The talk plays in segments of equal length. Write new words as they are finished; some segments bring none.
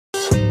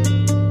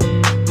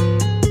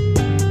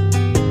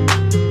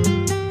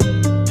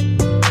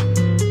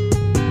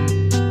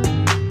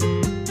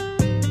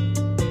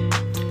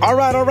All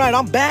right,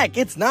 I'm back.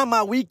 It's Not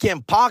My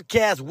Weekend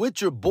podcast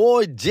with your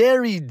boy,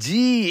 Jerry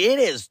G. It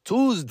is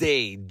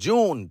Tuesday,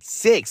 June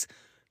 6th,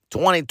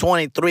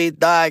 2023,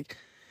 dog.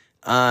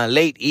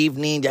 Late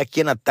evening, ya aquí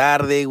en la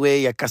tarde,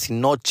 güey, ya casi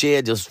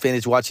noche. Just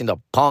finished watching the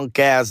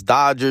punk-ass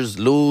Dodgers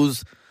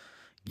lose.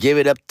 Give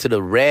it up to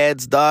the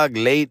Reds, dog.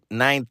 Late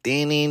ninth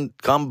inning,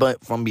 come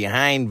from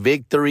behind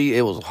victory.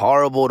 It was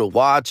horrible to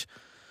watch.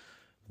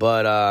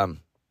 But,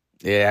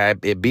 yeah,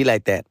 it be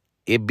like that.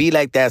 It be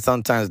like that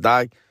sometimes,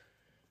 dog.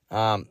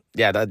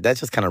 Yeah, that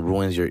just kind of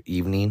ruins your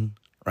evening,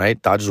 right?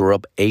 Dodgers were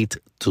up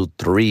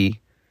 8-3.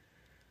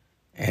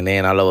 And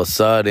then all of a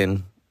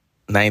sudden,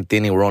 ninth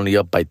inning, we're only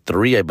up by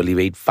 3, I believe,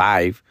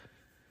 8-5.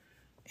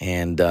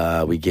 And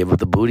we gave up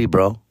the booty,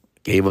 bro.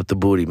 Gave up the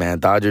booty, man.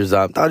 Dodgers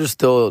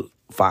still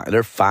fine.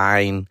 They're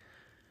fine.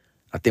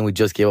 I think we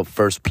just gave up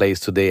first place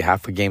today,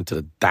 half a game to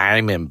the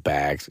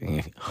Diamondbacks.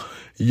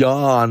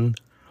 Yawn.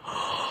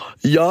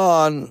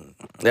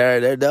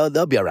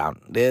 They'll be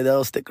around.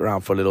 They'll stick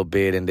around for a little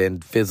bit and then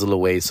fizzle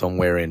away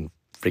somewhere in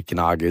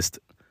freaking August.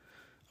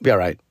 Be all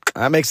right.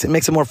 It makes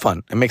it more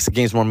fun. It makes the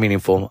games more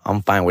meaningful.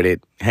 I'm fine with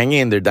it. Hang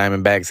in there,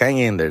 Diamondbacks. Hang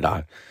in there,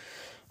 dog.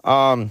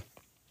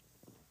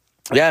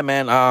 Yeah,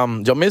 man.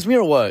 Y'all miss me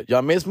or what?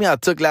 Y'all miss me? I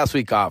took last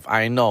week off.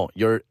 I know.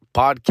 Your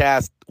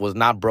podcast was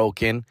not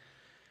broken.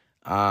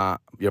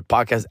 Your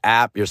podcast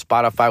app, your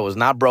Spotify was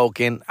not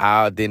broken.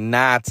 I did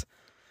not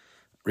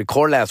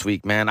record last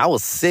week, man. I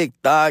was sick,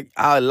 dog.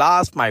 I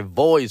lost my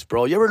voice,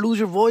 bro. You ever lose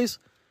your voice?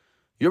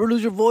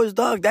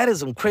 Dog? That is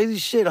some crazy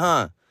shit,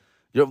 huh?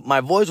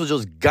 My voice was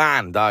just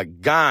gone,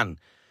 dog. Gone.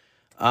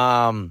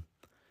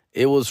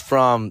 It was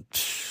from,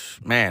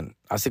 man,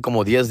 hace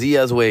como 10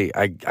 días, güey.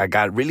 I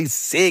got really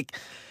sick.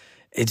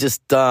 It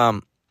just, I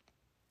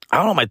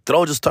don't know, my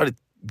throat just started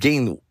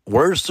getting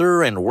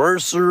worser and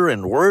worser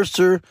and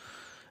worser.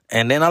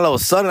 And then all of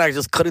a sudden, I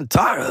just couldn't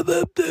talk.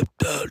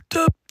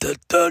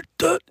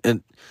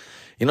 And,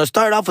 it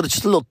started off with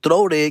just a little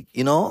throat ache,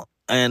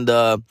 And,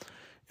 I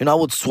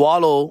would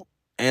swallow,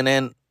 and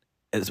then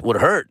it would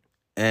hurt.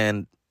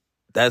 And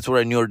that's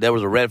where I knew there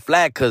was a red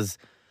flag, because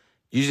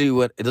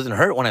usually it doesn't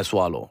hurt when I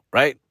swallow,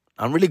 right?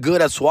 I'm really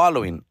good at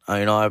swallowing,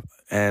 I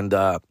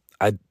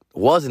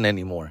wasn't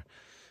anymore.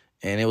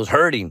 And it was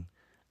hurting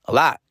a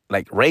lot,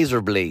 like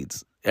razor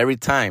blades, every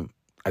time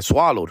I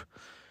swallowed.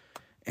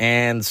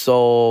 And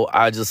so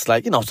I just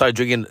started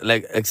drinking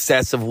like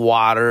excessive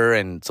water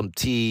and some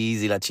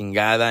teas y la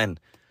chingada. And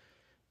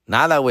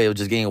now that way, it was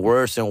just getting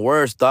worse and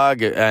worse,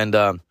 dog. And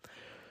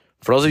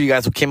for those of you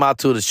guys who came out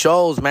to the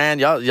shows, man,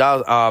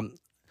 y'all,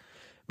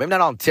 maybe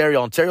not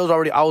Ontario. I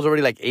was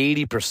already like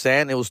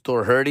 80%. It was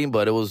still hurting,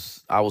 but I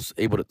was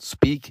able to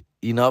speak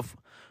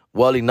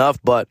well enough.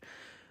 But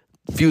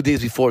a few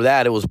days before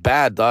that, it was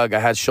bad, dog. I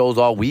had shows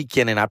all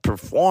weekend, and I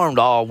performed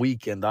all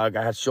weekend, dog.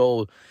 I had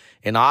shows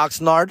in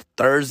Oxnard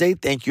Thursday.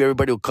 Thank you,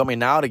 everybody, who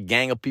coming out. A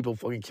gang of people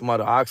fucking came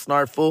out of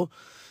Oxnard, fool.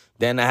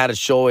 Then I had a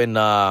show in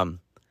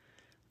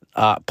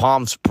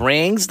Palm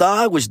Springs,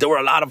 dog, which there were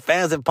a lot of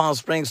fans in Palm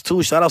Springs,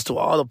 too. Shout outs to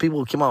all the people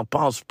who came out in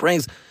Palm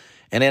Springs.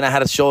 And then I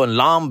had a show in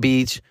Long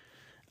Beach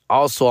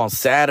also on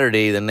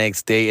Saturday the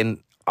next day. And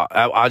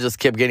I just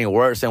kept getting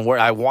worse and worse.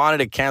 I wanted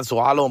to cancel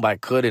all of them, but I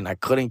couldn't. I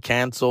couldn't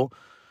cancel.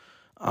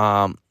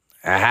 I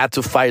had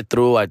to fight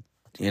through. I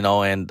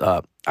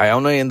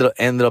only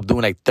ended up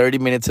doing like 30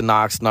 minutes in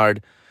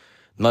Oxnard,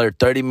 another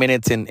 30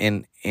 minutes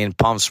in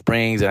Palm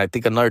Springs, and I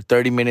think another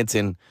 30 minutes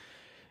in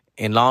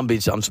Long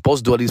Beach. I'm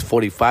supposed to do at least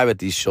 45 at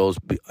these shows,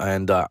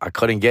 and I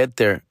couldn't get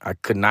there. I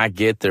could not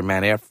get there,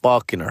 man. It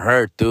fucking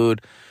hurt,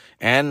 dude.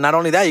 And not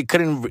only that, you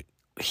couldn't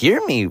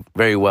hear me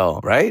very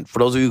well, right? For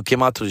those of you who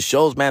came out to the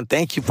shows, man,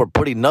 thank you for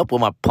putting up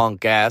with my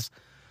punk ass.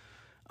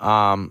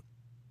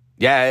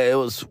 Yeah, it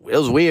was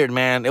weird,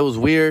 man. It was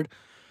weird.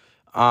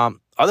 I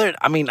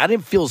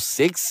didn't feel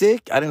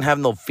sick. I didn't have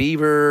no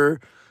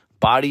fever,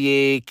 body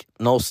ache,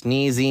 no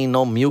sneezing,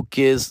 no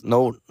mucus,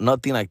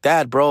 nothing like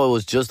that, bro. It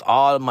was just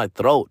all in my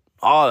throat.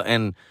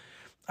 And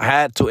I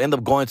had to end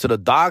up going to the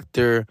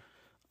doctor.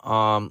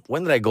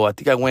 When did I go? I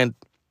think I went,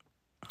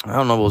 I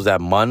don't know, was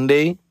that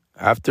Monday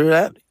after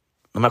that?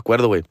 No me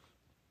acuerdo, güey.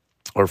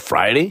 Or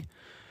Friday.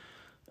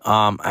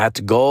 I had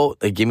to go.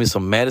 They gave me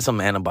some medicine,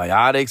 some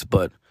antibiotics,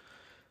 but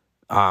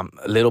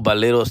little by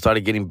little, it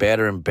started getting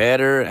better and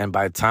better. And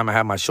by the time I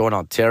had my show in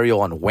Ontario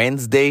on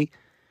Wednesday,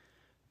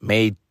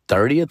 May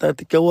 30th, I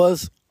think it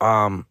was,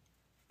 I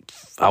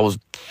was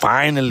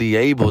finally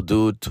able,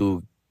 dude,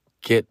 to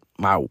get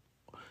my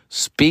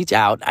speech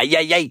out.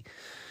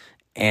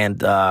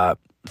 And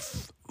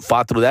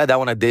fought through that. That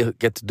one I did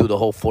get to do the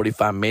whole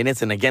 45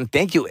 minutes. And again,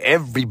 thank you,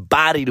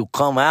 everybody, to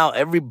come out.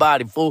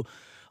 Everybody, full.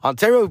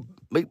 Ontario,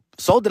 we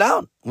sold it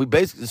out. We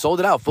basically sold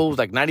it out, full. It was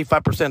like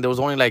 95%. There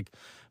was only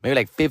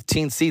maybe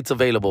 15 seats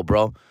available,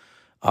 bro.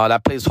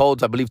 That place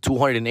holds, I believe,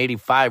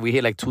 285. We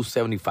hit like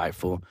 275,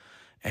 fool.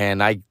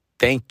 And I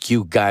thank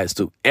you guys,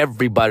 to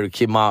everybody who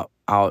came out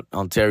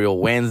Ontario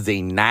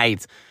Wednesday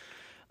night.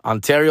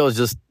 Ontario is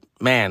just,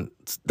 man,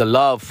 the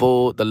love,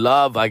 fool. The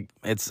love,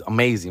 it's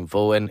amazing,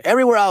 fool. And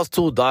everywhere else,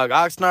 too, dog.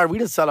 Oxnard, we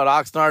didn't sell out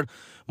Oxnard.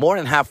 More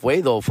than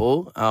halfway, though,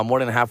 fool. More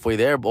than halfway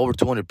there, over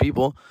 200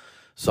 people.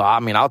 So, I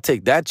mean, I'll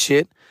take that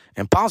shit.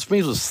 And Palm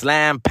Springs was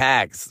slam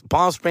packed.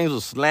 Palm Springs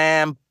was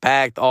slam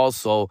packed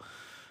also.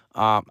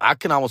 I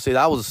can almost say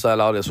that was a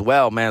sellout as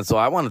well, man. So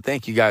I want to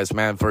thank you guys,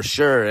 man, for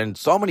sure. And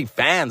so many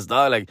fans,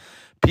 dog. Like,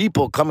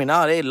 people coming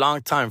out, hey,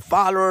 long-time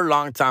follower,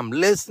 long-time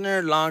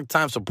listener,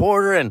 long-time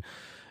supporter. And,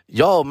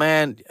 yo,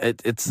 man,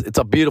 it's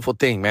a beautiful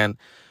thing, man.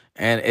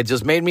 And it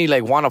just made me,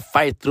 like, want to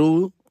fight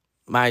through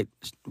my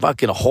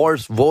fucking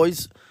hoarse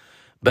voice.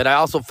 But I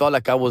also felt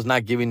like I was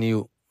not giving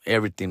you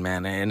everything,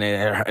 man. And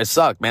it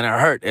sucked, man. It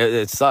hurt.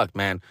 It sucked,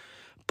 man.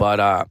 But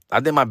I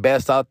did my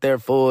best out there,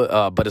 fool.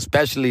 But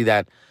especially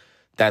that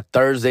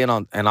Thursday in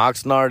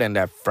Oxnard and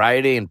that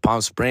Friday in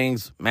Palm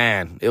Springs,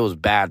 man, it was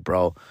bad,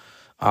 bro.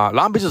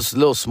 Long Beach is a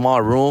little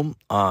small room.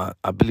 I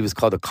believe it's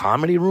called the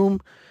Comedy Room.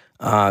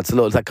 It's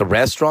like a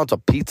restaurant, a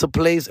pizza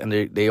place, and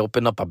they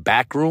open up a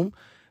back room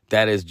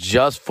that is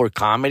just for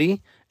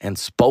comedy and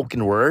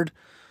spoken word.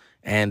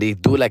 And they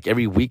do it like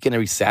every weekend,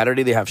 every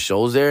Saturday. They have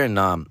shows there. And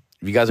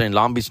if you guys are in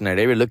Long Beach in that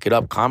area, look it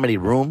up, Comedy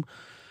Room.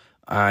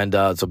 And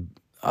it's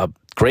a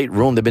great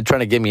room. They've been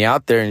trying to get me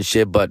out there and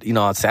shit. But,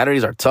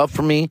 Saturdays are tough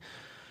for me,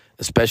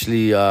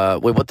 especially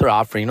with what they're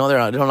offering. They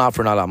don't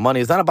offer a lot of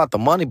money. It's not about the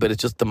money, but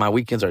it's just that my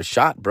weekends are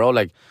shot, bro.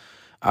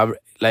 I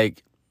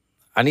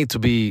need to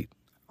be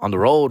on the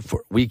road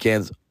for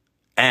weekends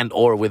and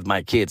or with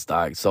my kids,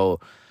 dog. So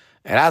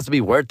it has to be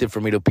worth it for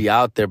me to be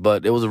out there.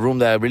 But it was a room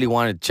that I really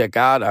wanted to check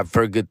out. I've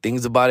heard good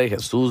things about it.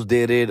 Jesus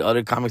did it.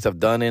 Other comics have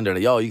done it. They're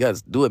like, yo, you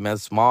guys do it, man.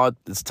 It's small.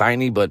 It's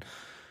tiny, but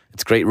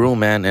it's a great room,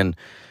 man.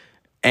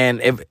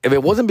 And if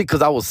it wasn't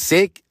because I was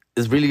sick,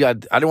 it's really, I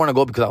didn't want to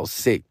go because I was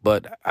sick.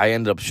 But I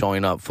ended up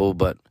showing up, fool.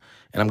 And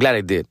I'm glad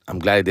I did.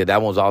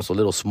 That one was also a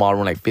little small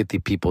room, like 50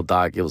 people,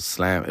 dog. It was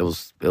slam. It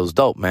was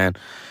dope, man.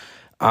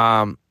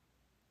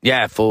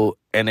 Yeah, fool.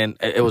 And then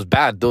it was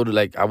bad, dude.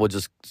 Like, I would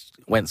just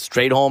went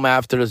straight home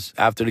after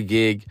the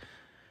gig,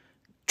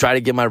 try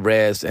to get my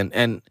rest.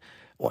 And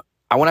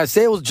when I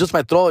say it was just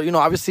my throat,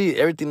 obviously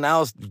everything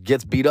else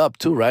gets beat up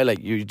too, right? Like,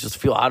 you just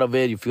feel out of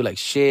it. You feel like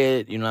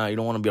shit. You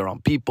don't want to be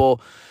around people.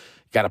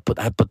 You got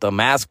to put the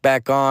mask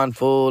back on,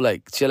 fool.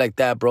 Like, shit like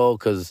that, bro.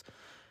 Because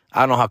I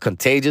don't know how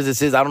contagious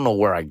this is. I don't know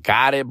where I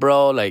got it,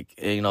 bro. Like,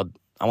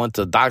 I went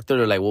to the doctor.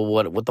 They're like,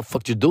 well, what the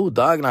fuck you do,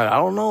 dog? And I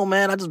don't know,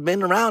 man. I just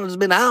been around. I just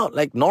been out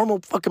like normal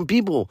fucking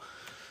people.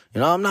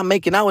 I'm not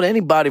making out with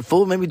anybody,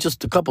 fool. Maybe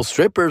just a couple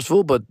strippers,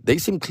 fool. But they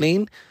seem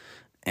clean.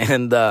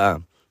 And I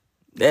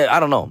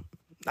don't know.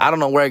 I don't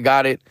know where I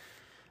got it.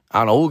 I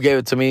don't know who gave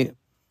it to me.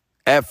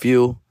 F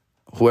you,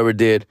 whoever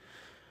did.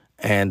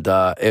 And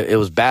it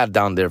was bad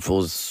down there, fool.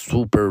 It was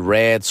super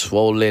red,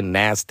 swollen,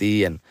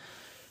 nasty. And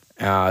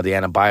the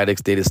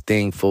antibiotics did its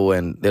thing, fool.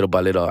 And little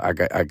by little,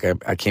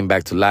 I came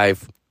back to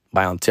life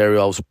by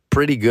Ontario. I was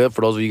pretty good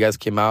for those of you guys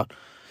came out.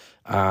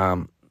 I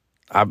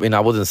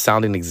wasn't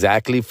sounding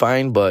exactly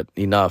fine, but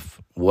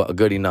enough,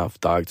 good enough,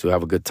 dog, to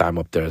have a good time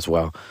up there as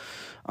well.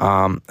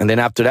 And then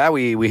after that,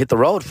 we hit the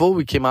road, fool.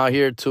 We came out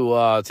here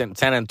to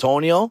San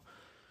Antonio,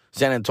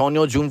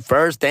 June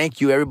 1st.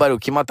 Thank you, everybody who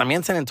came out.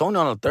 También San Antonio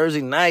on a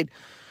Thursday night.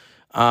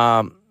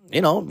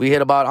 We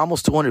hit about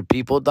almost 200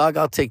 people, dog.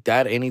 I'll take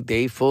that any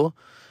day, fool.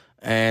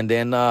 And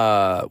then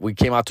we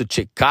came out to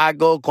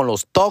Chicago con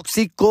Los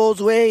Tóxicos,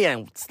 güey,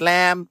 and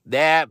slammed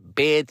that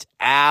bitch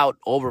out.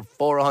 Over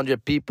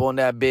 400 people in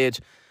that bitch.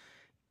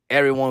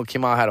 Everyone who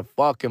came out had a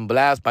fucking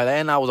blast. By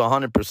then, I was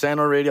 100%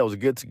 already. I was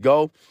good to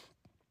go.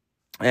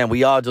 And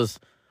we all just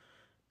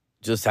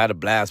had a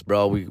blast,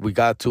 bro. We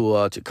got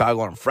to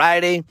Chicago on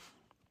Friday,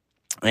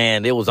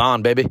 and it was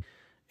on, baby.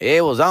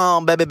 It was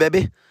on,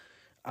 baby.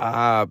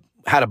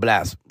 Had a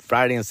blast.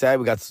 Friday and Saturday,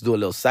 we got to do a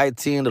little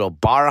sightseeing, little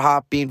bar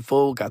hopping,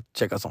 fool. Got to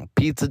check out some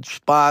pizza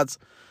spots.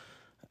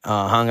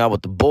 Hung out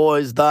with the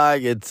boys,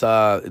 dog. It's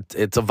a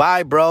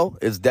vibe, bro.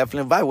 It's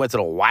definitely a vibe. Went to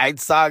the White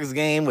Sox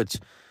game, which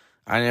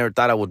I never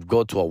thought I would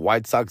go to a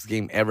White Sox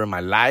game ever in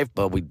my life,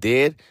 but we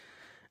did.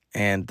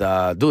 And,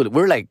 dude,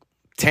 we're like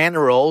 10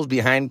 rows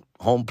behind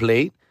home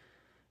plate.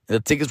 The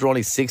tickets were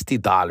only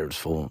 $60,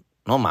 fool.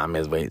 No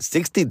mames, wait.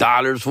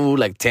 $60, fool,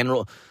 like 10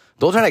 rows.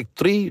 Those are like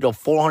 $300 to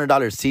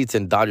 $400 seats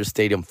in Dodger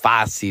Stadium.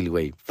 Fácil,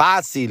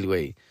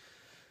 güey.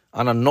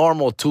 On a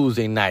normal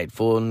Tuesday night,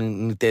 fool.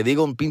 Ni te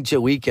digo un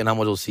pinche weekend how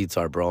much those seats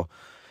are, bro.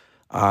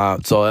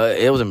 So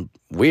it was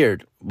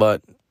weird.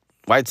 But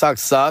White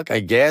Sox suck, I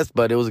guess.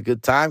 But it was a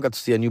good time. Got to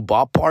see a new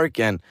ballpark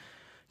and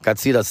got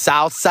to see the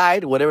South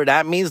Side, whatever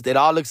that means. It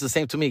all looks the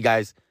same to me,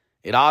 guys.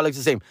 It all looks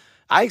the same.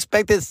 I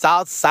expected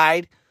South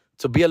Side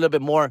to be a little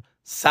bit more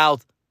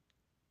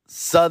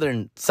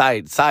southern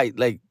side,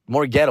 like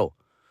more ghetto.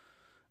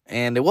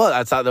 And it was.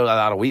 I thought there was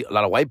a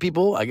lot of white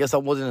people. I guess I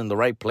wasn't in the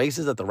right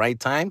places at the right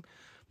time,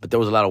 but there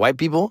was a lot of white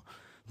people.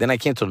 Then I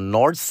came to the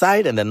north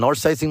side, and the north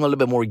side seemed a little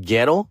bit more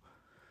ghetto.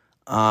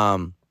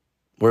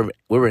 We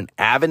were in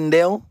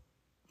Avondale,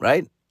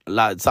 right?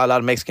 Saw a lot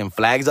of Mexican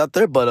flags out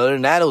there, but other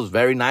than that, it was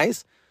very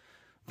nice,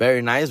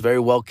 very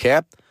well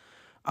kept.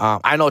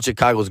 I know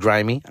Chicago's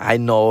grimy. I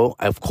know,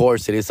 of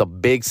course, it is a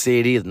big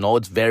city. No,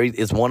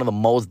 it's one of the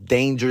most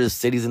dangerous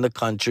cities in the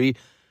country.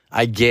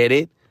 I get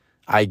it.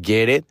 I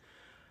get it.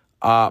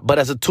 But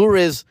as a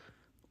tourist,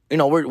 you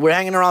know, we're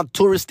hanging around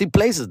touristy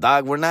places,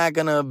 dog. We're not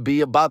gonna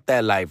be about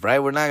that life, right?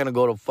 We're not gonna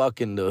go to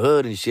fucking the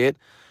hood and shit.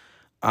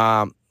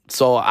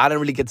 So I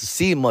didn't really get to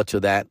see much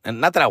of that, and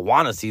not that I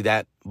want to see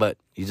that, but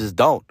you just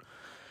don't.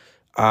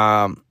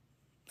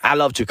 I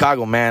love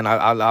Chicago, man.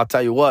 I'll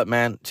tell you what,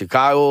 man.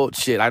 Chicago,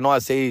 shit. I know I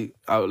say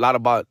a lot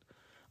about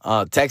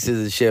Texas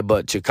and shit,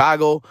 but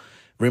Chicago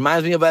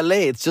reminds me of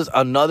LA. It's just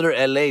another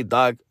LA,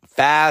 dog.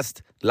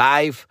 Fast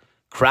life,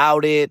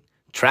 crowded,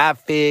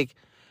 traffic,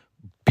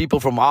 people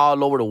from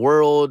all over the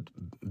world,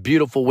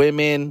 beautiful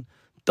women,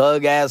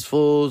 thug ass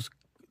fools,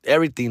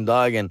 everything,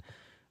 dog. And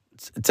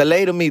it's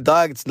LA to me,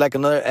 dog. It's like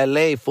another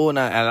LA, fool, and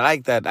I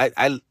like that.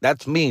 I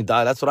that's me,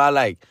 dog. That's what I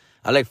like.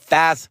 I like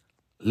fast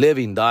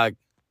living, dog.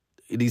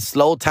 These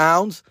slow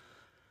towns,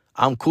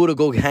 I'm cool to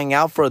go hang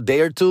out for a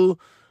day or two,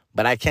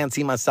 but I can't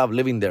see myself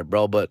living there,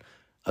 bro. But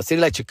a city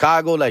like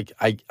Chicago, like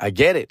I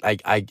get it.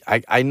 Like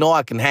I know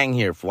I can hang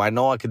here, fool. I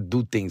know I can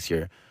do things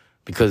here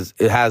because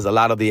it has a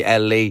lot of the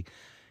LA,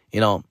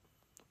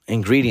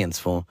 ingredients,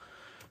 fool.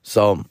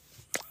 So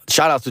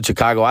shout out to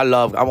Chicago. I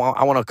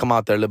want to come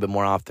out there a little bit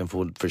more often,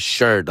 for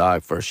sure,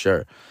 dog, for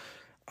sure.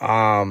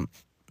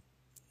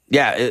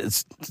 Yeah,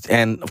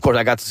 and of course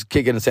I got to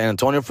kick it in San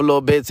Antonio for a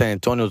little bit. San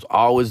Antonio's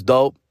always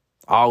dope,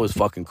 always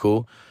fucking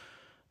cool,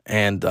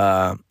 and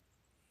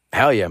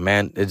hell yeah,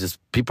 man! It's just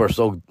people are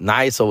so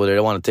nice over there.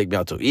 They want to take me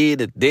out to eat,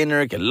 at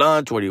dinner, get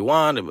lunch, what do you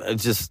want?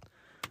 It's just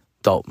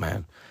dope,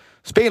 man.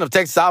 Speaking of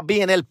Texas, I'll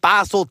be in El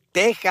Paso,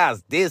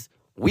 Texas this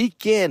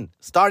weekend,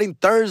 starting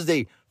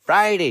Thursday,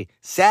 Friday,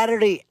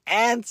 Saturday,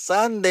 and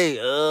Sunday.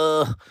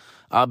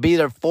 I'll be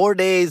there 4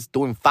 days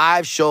doing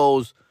 5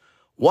 shows.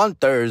 1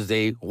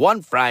 Thursday,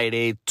 1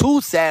 Friday,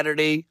 2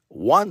 Saturday,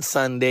 1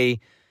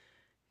 Sunday.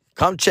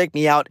 Come check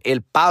me out, El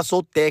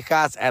Paso,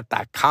 Texas, at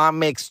the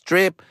Comic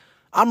Strip.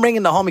 I'm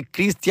bringing the homie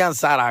Cristian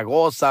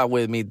Zaragoza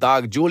with me,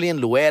 dog.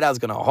 Julian Luera is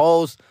going to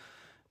host.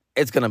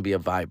 It's going to be a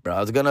vibe, bro.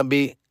 It's going to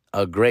be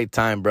a great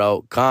time,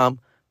 bro.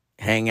 Come,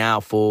 hang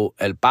out, fool.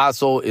 El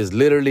Paso is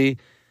literally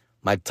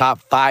my top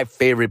 5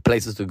 favorite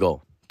places to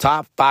go.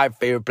 Top 5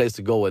 favorite places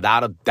to go,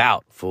 without a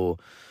doubt, fool.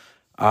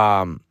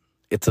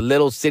 It's a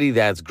little city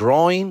that's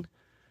growing.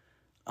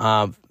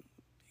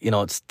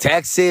 It's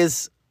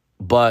Texas,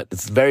 but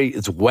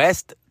it's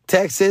West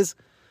Texas.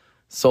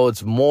 So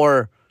it's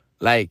more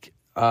like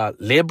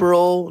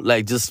liberal,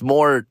 like just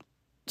more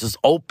just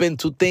open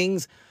to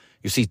things.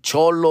 You see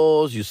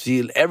cholos, you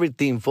see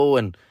everything, fool,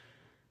 and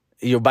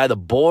you're by the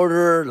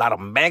border, a lot of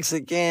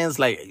Mexicans.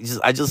 Like,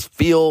 I just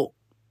feel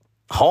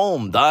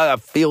home, dog.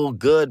 I feel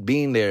good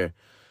being there.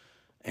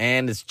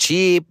 And it's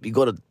cheap. You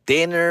go to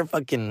dinner,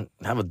 fucking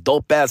have a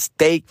dope-ass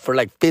steak for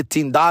like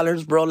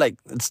 $15, bro. Like,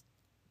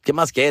 ¿qué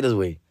más quieres,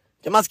 güey?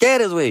 ¿Qué más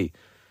quieres, güey?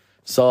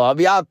 So I'll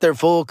be out there,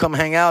 fool. Come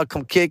hang out,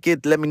 come kick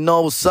it. Let me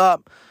know what's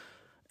up.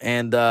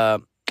 And I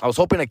was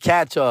hoping to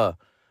catch a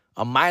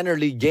minor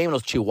league game,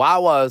 those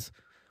Chihuahuas,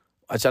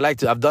 which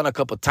I've done a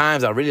couple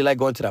times. I really like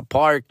going to that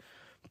park.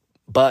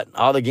 But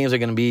all the games are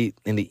going to be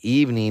in the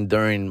evening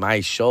during my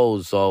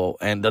shows. So,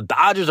 and the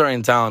Dodgers are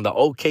in town. The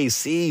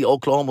OKC,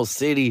 Oklahoma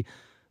City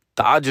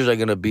Dodgers are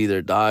going to be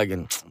there, dog.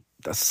 And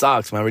that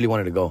sucks, man. I really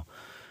wanted to go.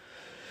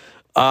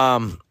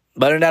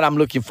 But other than that, I'm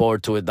looking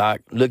forward to it, dog.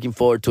 Looking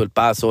forward to El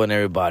Paso and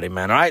everybody,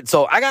 man. All right?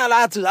 So I got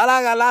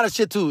a lot of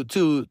shit to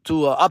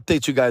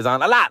update you guys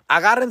on. A lot.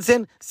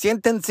 Agárrense,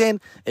 siéntense.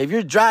 If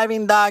you're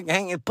driving, dog,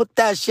 put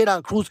that shit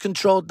on cruise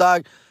control,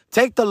 dog.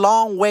 Take the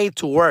long way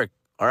to work.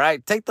 All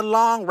right? Take the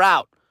long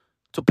route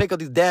to pick up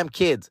these damn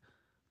kids.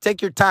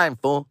 Take your time,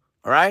 fool.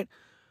 All right?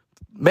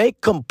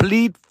 Make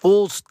complete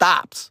full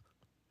stops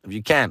if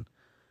you can.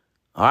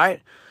 All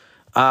right?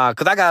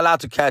 Because I got a lot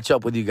to catch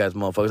up with you guys,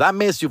 motherfuckers. I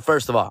miss you,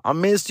 first of all. I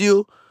missed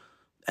you.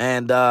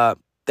 And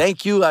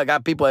thank you. I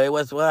got people, hey,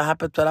 what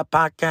happened to that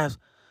podcast?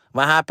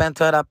 What happened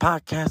to that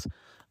podcast?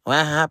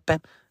 What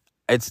happened?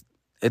 It's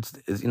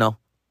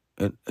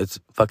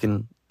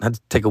fucking, I had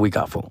to take a week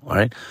off, fool. All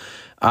right?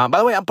 By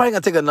the way, I'm probably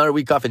going to take another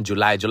week off in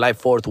July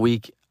 4th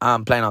week.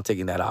 I'm planning on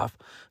taking that off.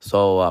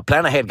 So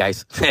plan ahead,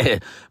 guys.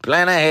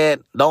 Plan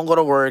ahead. Don't go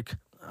to work.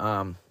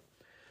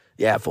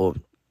 Yeah, fool.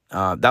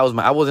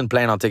 I wasn't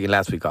planning on taking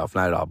last week off,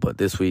 not at all, but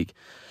this week,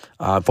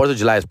 4th of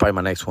July is probably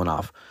my next one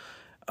off.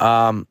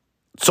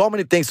 So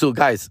many things too,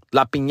 guys.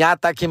 La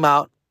Piñata came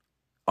out,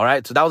 all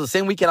right? So that was the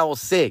same weekend I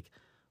was sick,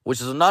 which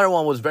is another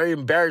one was very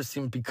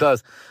embarrassing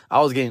because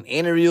I was getting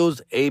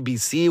interviews.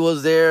 ABC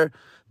was there,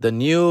 the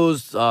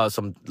news,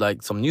 some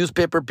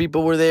newspaper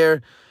people were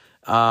there,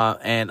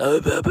 and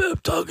I'm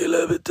talking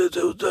it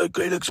was a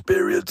great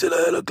experience, and I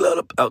had a lot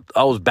of,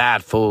 I was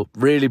bad, fool,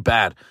 really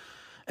bad.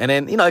 And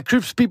then, it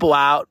creeps people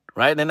out,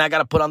 right? And then I got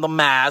to put on the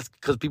mask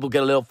because people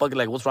get a little fucking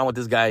like, what's wrong with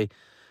this guy?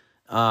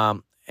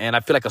 And I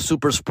feel like a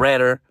super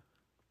spreader,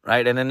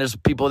 right? And then there's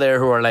people there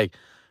who are like,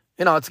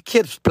 it's a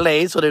kid's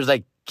play. So there's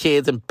like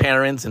kids and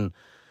parents and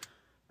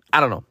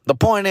I don't know. The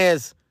point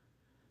is,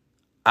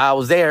 I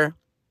was there,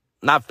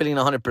 not feeling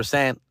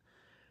 100%.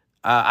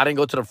 I didn't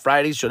go to the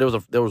Friday show.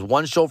 There was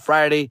one show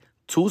Friday,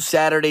 2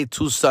 Saturday,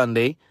 2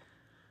 Sunday.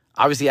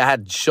 Obviously, I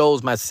had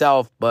shows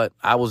myself, but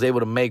I was able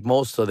to make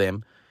most of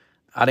them.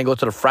 I didn't go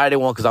to the Friday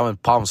one because I'm in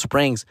Palm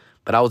Springs,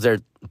 but I was there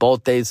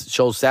both days,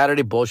 shows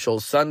Saturday, both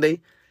shows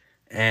Sunday.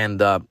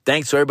 And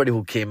thanks to everybody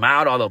who came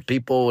out, all the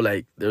people,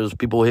 like, there was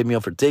people who hit me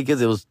up for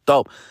tickets. It was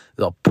dope.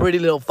 It was a pretty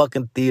little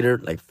fucking theater,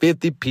 like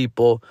 50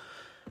 people.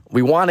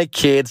 We wanted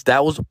kids.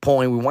 That was the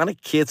point. We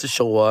wanted kids to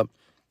show up.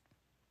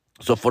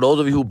 So for those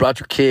of you who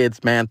brought your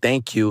kids, man,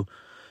 thank you.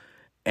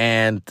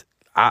 And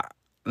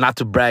not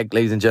to brag,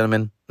 ladies and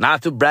gentlemen,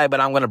 not to brag,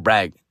 but I'm going to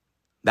brag.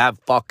 That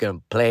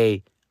fucking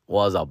play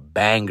was a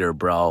banger,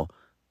 bro.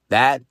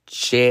 That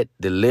shit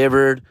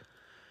delivered.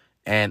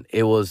 And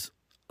it was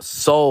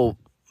so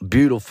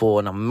beautiful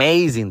and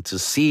amazing to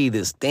see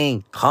this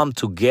thing come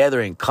together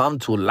and come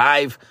to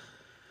life.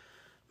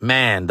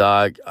 Man,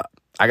 dog,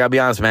 I gotta be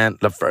honest, man.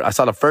 I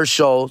saw the first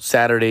show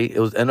Saturday. It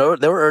was, and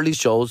there were early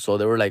shows, so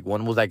they were like,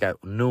 one was like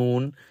at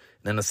noon, and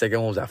then the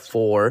second one was at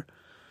 4.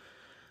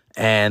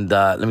 And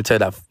let me tell you,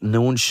 that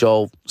noon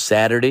show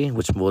Saturday,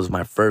 which was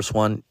my first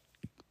one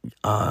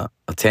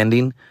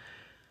attending,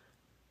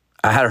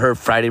 I had heard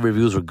Friday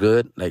reviews were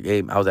good. Like,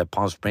 hey, I was at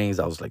Palm Springs.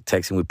 I was, like,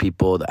 texting with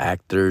people, the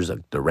actors,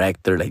 the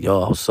director. Like,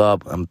 yo, what's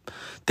up? I'm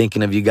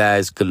thinking of you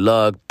guys. Good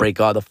luck. Break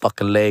all the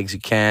fucking legs you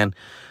can.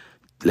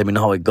 Let me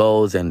know how it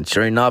goes. And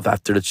sure enough,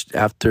 after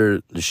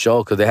the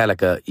show, because they had,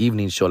 like, a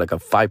evening show, like a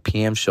 5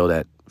 p.m. show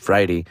that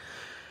Friday,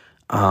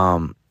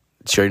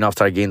 sure enough,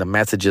 started getting the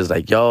messages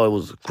like, yo, it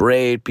was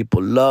great.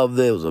 People loved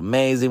it. It was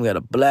amazing. We had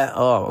a blast.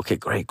 Oh, okay,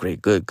 great.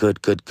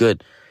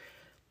 Good.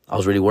 I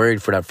was really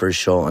worried for that first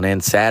show. And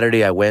then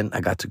Saturday, I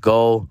got to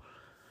go.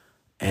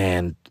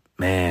 And,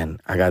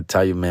 man, I got to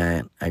tell you,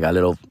 man, I got a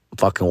little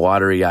fucking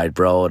watery-eyed,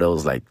 bro. It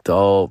was, like,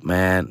 dope,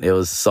 man. It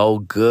was so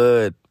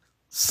good.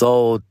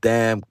 So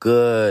damn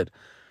good.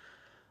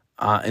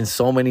 In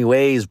so many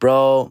ways,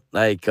 bro.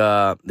 Like,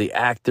 the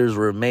actors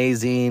were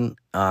amazing.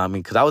 I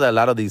mean, because I was at a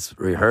lot of these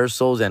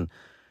rehearsals, and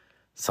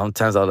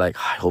sometimes I was like,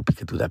 I hope he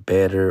could do that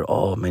better.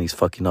 Oh, man, he's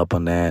fucking up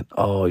on that.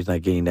 Oh, he's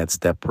not getting that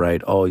step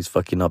right. Oh, he's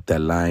fucking up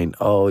that line.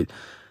 Oh,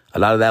 a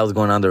lot of that was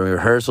going on during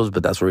rehearsals,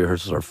 but that's what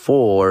rehearsals are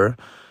for.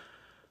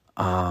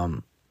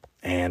 But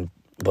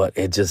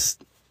it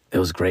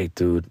was great,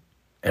 dude.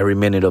 Every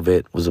minute of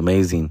it was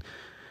amazing.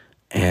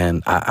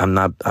 And I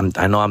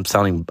know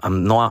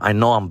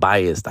I'm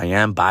biased. I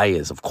am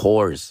biased, of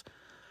course.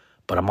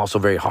 But I'm also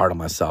very hard on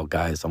myself,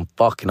 guys. I'm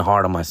fucking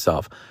hard on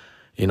myself.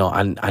 You know,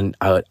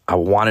 I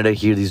wanted to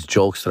hear these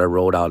jokes that I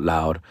wrote out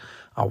loud.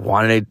 I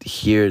wanted to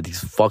hear these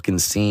fucking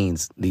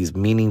scenes, these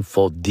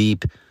meaningful,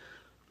 deep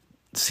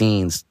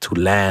scenes to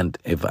land.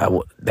 It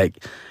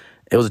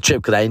was a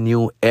trip because I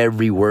knew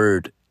every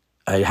word.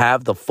 I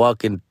have the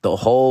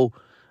whole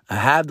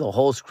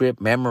script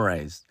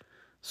memorized.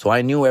 So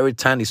I knew every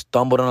time they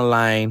stumbled on a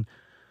line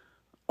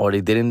or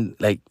they didn't,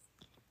 like,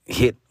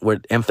 hit or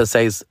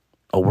emphasize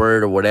a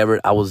word or whatever,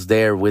 I was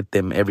there with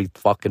them every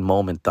fucking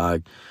moment,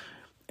 dog.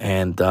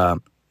 And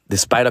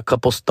despite a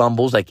couple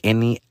stumbles, like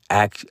any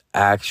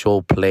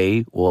actual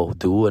play will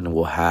do and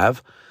will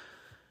have,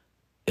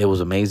 it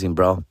was amazing,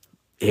 bro.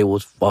 It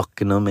was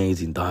fucking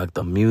amazing, dog.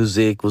 The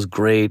music was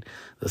great.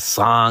 The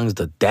songs,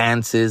 the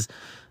dances,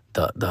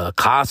 the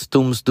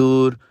costumes,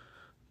 dude.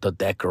 The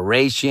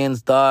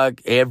decorations, dog.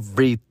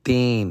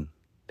 Everything.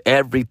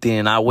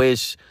 I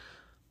wish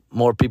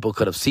more people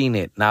could have seen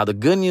it. Now, the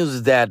good news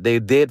is that they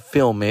did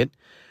film it.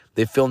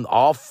 They filmed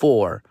all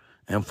 4.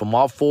 And from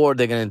all 4,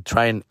 they're going to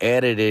try and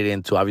edit it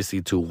into,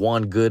 obviously, to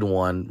one good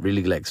one,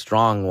 really, like,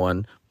 strong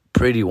one,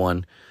 pretty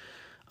one,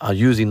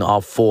 using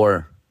all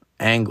 4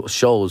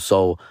 shows.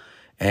 So,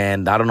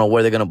 and I don't know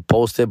where they're going to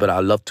post it, but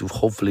I'd love to,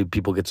 hopefully,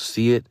 people get to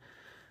see it.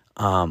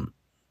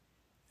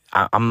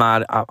 I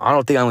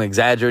don't think I'm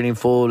exaggerating,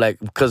 fool. Like,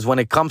 because when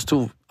it comes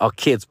to a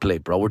kid's play,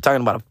 bro, we're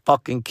talking about a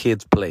fucking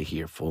kid's play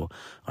here, fool.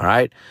 All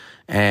right?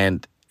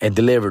 And it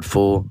delivered,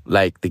 fool.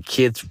 Like, the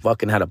kids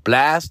fucking had a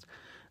blast.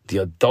 The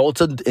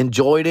adults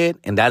enjoyed it.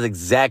 And that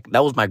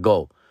was my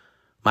goal.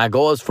 My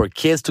goal is for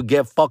kids to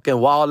get fucking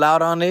wild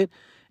out on it.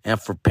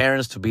 And for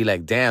parents to be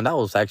like, damn, that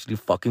was actually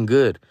fucking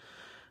good.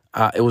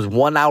 It was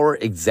 1 hour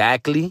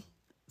exactly,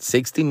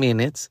 60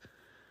 minutes.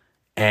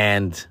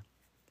 And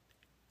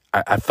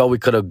I felt we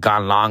could have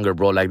gone longer,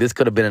 bro. Like, this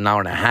could have been an hour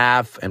and a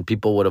half, and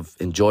people would have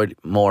enjoyed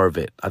more of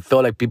it. I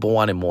felt like people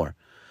wanted more.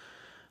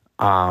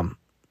 I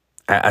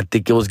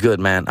think it was good,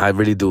 man. I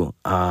really do.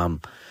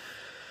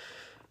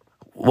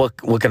 What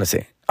can I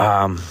say?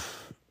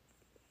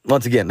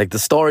 Once again, like, the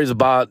story is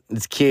about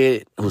this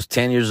kid who's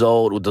 10 years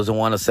old who doesn't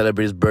want to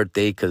celebrate his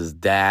birthday because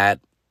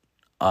dad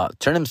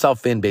turned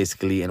himself in,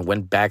 basically, and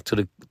went back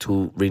to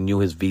renew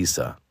his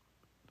visa.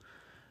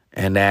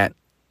 And that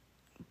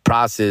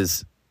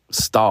process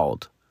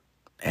stalled,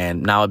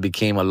 and now it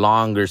became a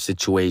longer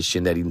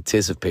situation that he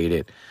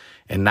anticipated,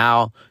 and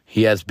now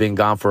he has been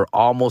gone for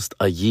almost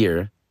a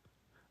year,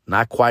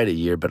 not quite a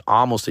year, but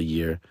almost a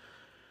year,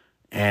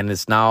 and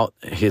it's now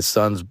his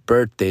son's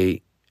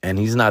birthday, and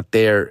he's not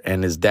there,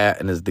 and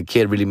the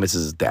kid really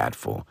misses his dad,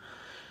 fool,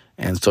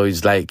 and so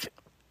he's like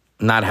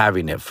not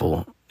having it,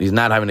 fool. He's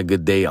not having a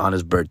good day on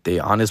his birthday,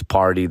 on his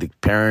party. The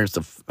parents,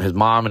 his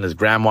mom and his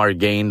grandma are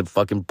getting the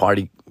fucking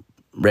party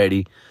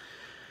ready.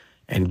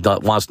 And he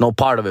wants no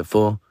part of it,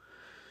 fool.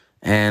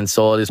 And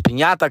so this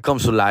piñata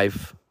comes to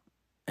life.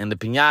 And the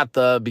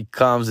piñata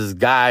becomes this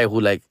guy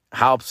who, like,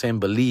 helps him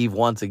believe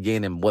once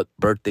again in what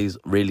birthdays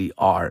really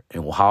are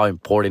and how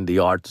important they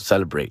are to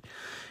celebrate.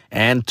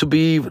 And to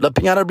be, the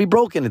piñata be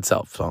broken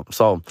itself.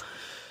 So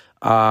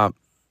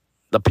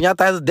the piñata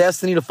has a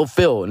destiny to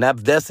fulfill, and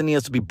that destiny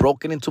is to be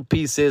broken into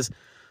pieces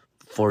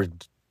for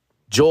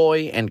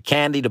joy and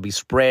candy to be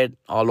spread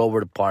all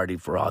over the party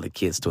for all the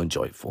kids to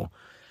enjoy, fool.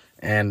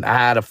 And I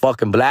had a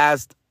fucking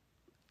blast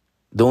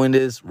doing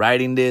this,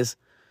 writing this.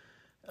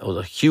 It was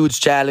a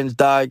huge challenge,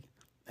 dog,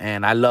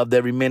 and I loved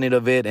every minute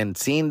of it. And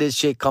seeing this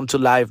shit come to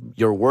life,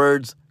 your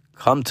words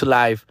come to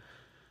life,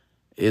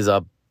 is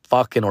a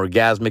fucking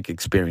orgasmic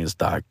experience,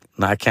 dog.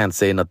 And I can't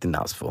say nothing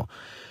else, fool.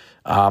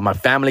 My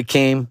family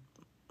came.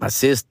 My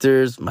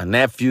sisters, my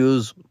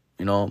nephews,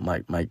 you know,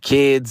 my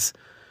kids,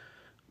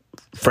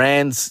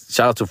 friends.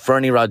 Shout out to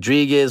Fernie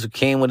Rodriguez, who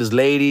came with his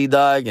lady,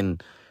 dog,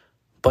 and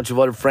a bunch of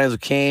other friends who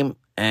came.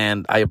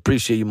 And I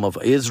appreciate you,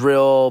 motherfucker.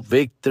 Israel,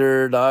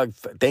 Victor, dog.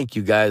 Thank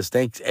you, guys.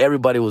 Thanks.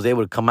 Everybody was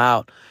able to come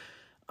out.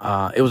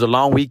 It was a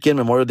long weekend,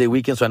 Memorial Day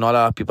weekend, so I know a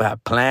lot of people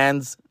had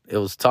plans. It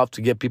was tough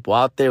to get people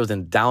out there. It was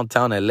in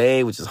downtown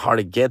L.A., which is hard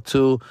to get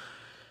to.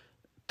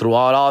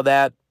 Throughout all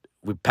that,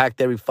 we packed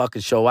every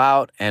fucking show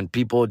out, and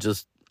people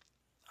just,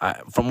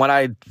 from what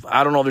I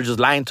don't know if they're just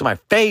lying to my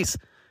face,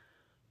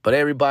 but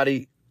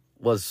everybody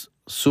was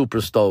super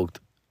stoked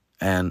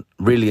and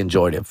really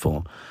enjoyed it,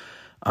 fool.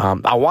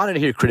 I wanted to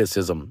hear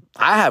criticism.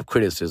 I have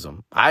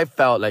criticism. I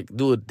felt like,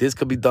 dude, this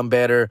could be done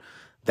better.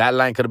 That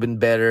line could have been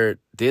better.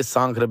 This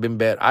song could have been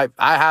better.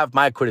 I have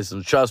my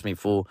criticism. Trust me,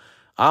 fool.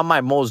 I'm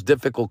my most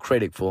difficult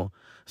critic, fool.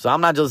 So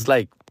I'm not just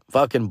like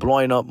fucking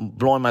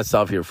blowing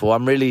myself here, fool.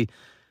 I'm really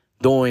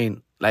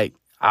doing, like,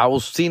 I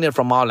was seeing it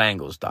from all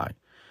angles, dog.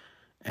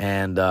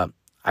 And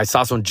I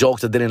saw some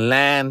jokes that didn't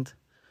land.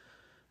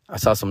 I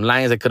saw some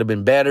lines that could have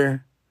been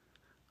better.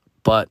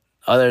 But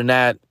other than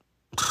that,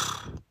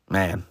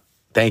 man,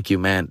 thank you,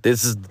 man.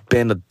 This has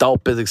been the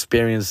dopest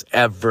experience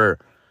ever,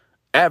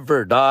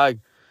 dog.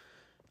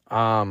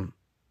 And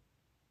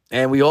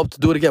we hope to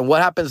do it again.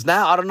 What happens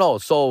now? I don't know.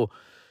 So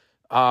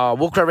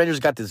Woodcraft Rangers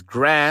got this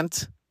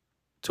grant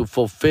to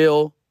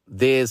fulfill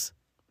this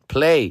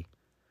play.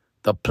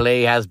 The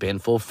play has been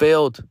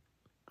fulfilled,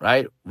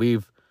 right?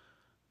 We've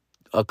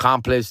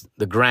accomplished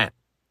the grant,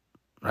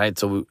 right?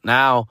 So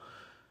now,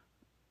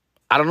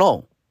 I don't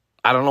know.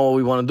 I don't know what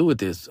we want to do with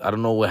this. I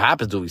don't know what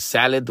happens. Do we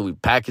sell it? Do we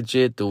package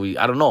it?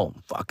 I don't know.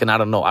 Fucking, I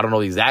don't know. I don't know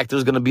if these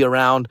actors going to be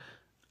around.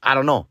 I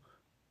don't know.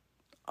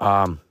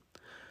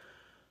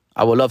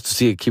 I would love to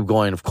see it keep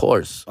going, of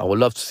course. I would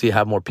love to see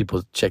have more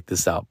people check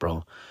this out,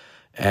 bro.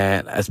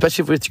 And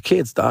especially if it's your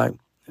kids, dog.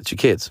 It's your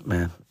kids,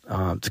 man.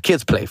 It's a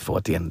kids play for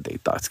at the end of the day,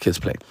 dog. It's a kids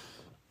play.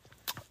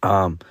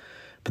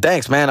 But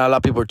thanks, man. A lot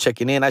of people are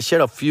checking in. I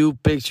shared a few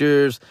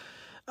pictures.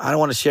 I don't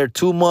want to share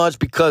too much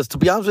because, to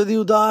be honest with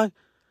you, dog,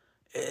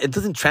 it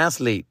doesn't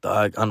translate,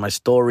 dog, on my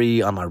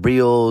story, on my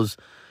reels.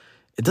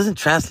 It doesn't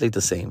translate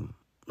the same,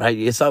 right?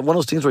 It's one of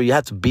those things where you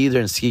have to be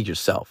there and see it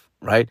yourself,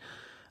 right?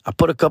 I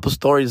put a couple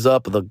stories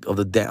up of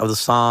the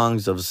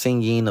songs, of the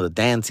singing, of the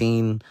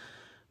dancing,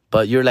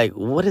 but you're like,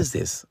 what is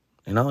this?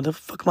 You know, the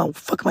fuck am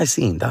I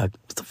seeing, dog?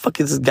 What the fuck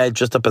is this guy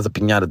dressed up as a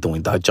piñata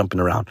doing, dog, jumping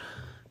around?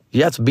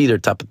 You have to be there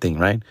type of thing,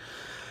 right?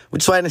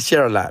 Which is why I didn't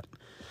share a lot.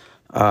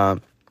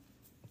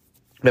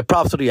 But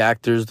props to the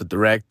actors, the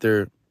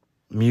director,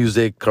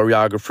 music,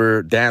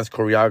 choreographer, dance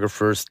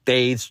choreographer,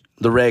 stage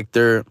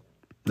director,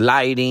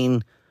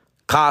 lighting,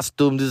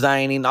 costume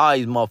designing. All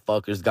these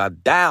motherfuckers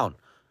got down.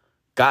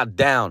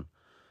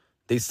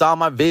 They saw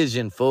my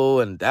vision, fool,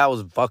 and that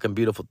was a fucking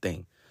beautiful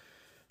thing.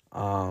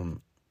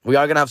 We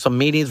are going to have some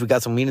meetings. We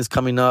got some meetings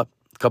coming up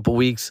a couple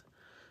weeks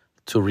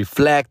to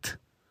reflect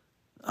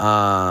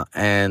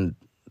and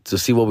to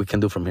see what we can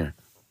do from here.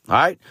 All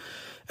right?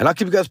 And I'll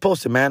keep you guys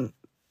posted, man.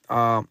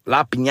 La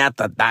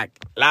Piñata, Doc.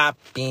 La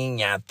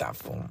Piñata,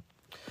 fool.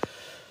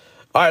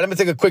 All right, let me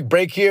take a quick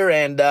break here,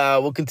 and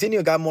we'll continue.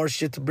 I got more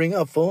shit to bring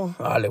up, fool.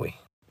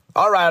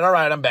 All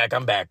right, I'm back.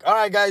 All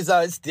right, guys,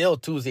 it's still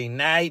Tuesday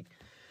night.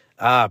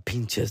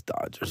 Pinches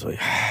Dodgers. All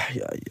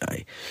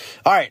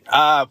right,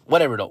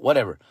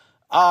 whatever.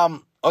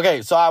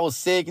 Okay, so I was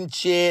sick and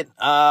shit.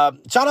 Shout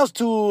outs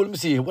to, let me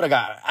see, what I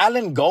got.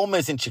 Alan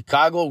Gomez in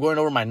Chicago, going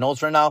over my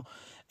notes right now.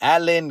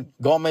 Alan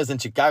Gomez in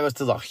Chicago is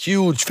still a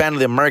huge fan of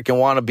the American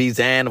Wannabes,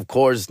 and of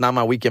course, it's Not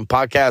My Weekend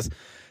podcast.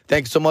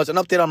 Thank you so much. An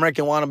update on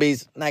American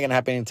Wannabes, not going to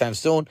happen anytime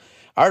soon.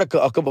 I heard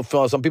a couple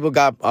of some people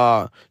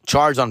got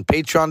charged on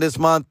Patreon this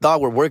month.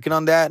 Dog, we're working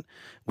on that.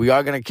 We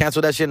are going to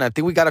cancel that shit. And I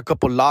think we got a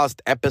couple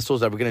lost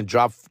episodes that we're going to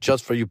drop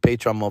just for you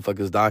Patreon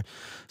motherfuckers, dog.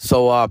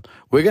 So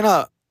we're going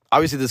to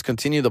obviously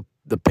discontinue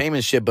the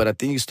payment shit, but I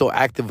think you're still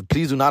active.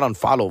 Please do not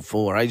unfollow,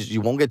 fool, all right? You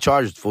won't get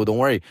charged, fool. Don't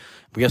worry.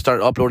 We're going to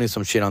start uploading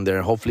some shit on there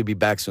and hopefully be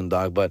back soon,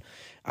 dog. But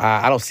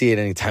I don't see it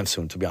anytime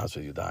soon, to be honest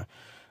with you, dog.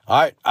 All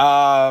right.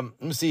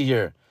 Let me see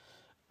here.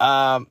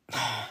 Let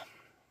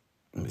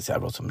me see. I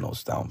wrote some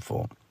notes down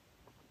for.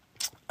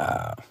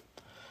 All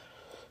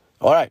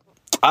right.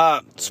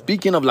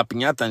 Speaking of La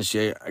Piñata and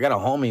shit, I got a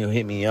homie who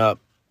hit me up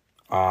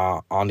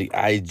on the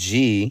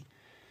IG,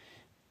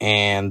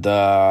 and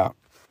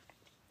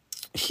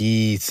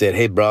he said,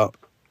 "Hey, bro,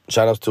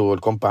 shout out to El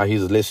Compa.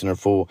 He's a listener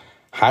for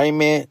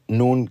Jaime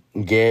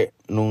Nungaray.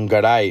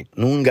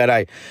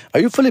 Are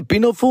you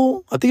Filipino,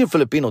 fool? I think you're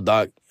Filipino,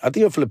 dog. I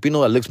think you're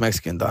Filipino that looks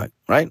Mexican, dog.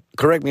 Right?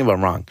 Correct me if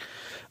I'm wrong.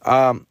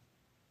 Nah,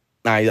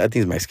 I think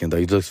he's Mexican, though.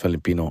 He looks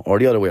Filipino, or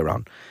the other way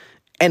around.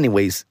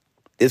 Anyways,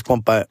 this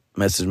compa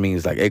messaged me.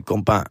 He's like, hey,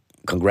 compa,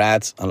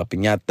 congrats on La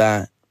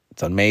Piñata.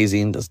 It's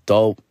amazing. That's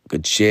dope.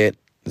 Good shit.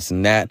 This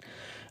and that.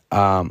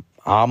 I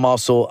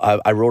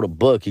wrote a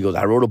book. He goes,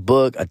 I wrote a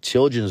book, a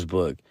children's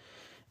book.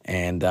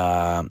 And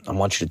I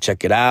want you to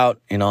check it out.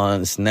 You know,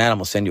 this and that. I'm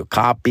going to send you a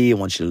copy. I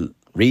want you to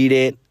read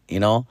it, you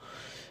know.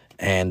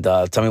 And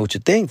tell me what you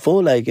think,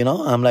 fool. Like, you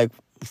know, I'm like,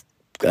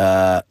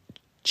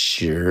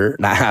 sure.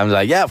 Nah, I'm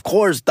like, yeah, of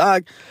course,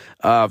 dog.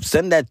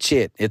 Send that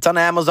shit. It's on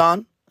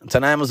Amazon. So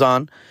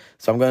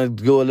I'm going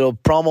to do a little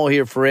promo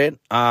here for it.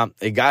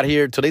 It got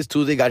here. Today's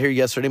Tuesday. Got here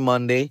yesterday,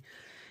 Monday.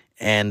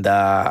 And,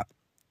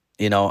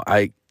 you know,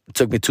 it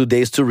took me 2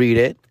 days to read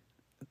it.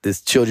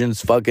 This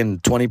children's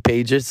fucking 20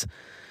 pages.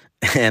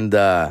 And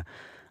I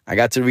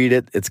got to read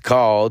it. It's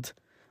called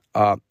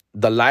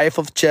The Life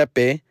of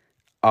Chepe,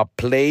 A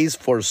Place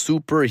for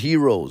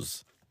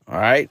Superheroes. All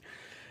right?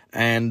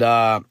 And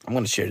I'm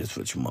going to share this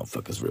with you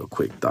motherfuckers real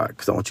quick, dog,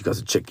 because I want you guys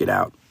to check it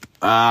out.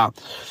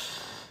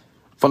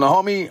 From the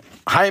homie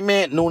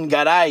Jaime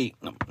Nungaray.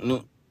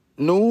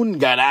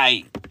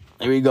 Nungaray.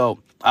 Here we go.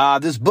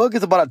 This book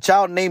is about a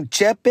child named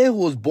Chepe who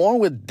was born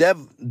with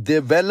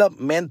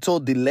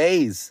developmental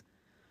delays.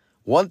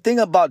 One thing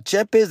about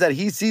Chepe is that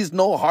he sees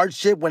no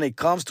hardship when it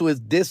comes to his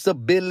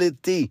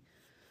disability.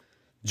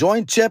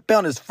 Join Chepe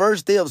on his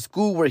first day of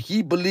school where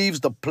he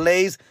believes the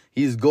place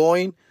he's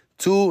going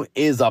to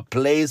is a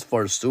place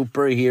for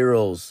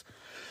superheroes.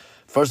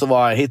 First of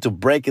all, I hate to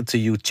break it to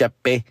you,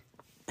 Chepe,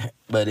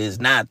 but it's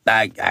not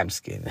that. I'm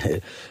just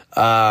kidding.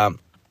 So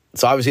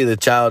obviously the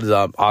child is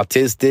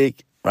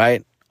autistic,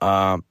 right?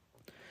 And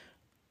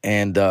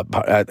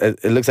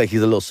it looks like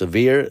he's a little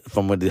severe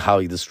from how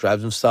he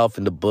describes himself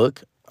in the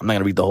book. I'm not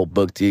going to read the whole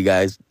book to you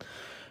guys,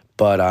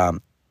 but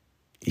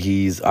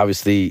he's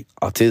obviously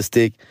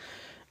autistic,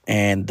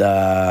 and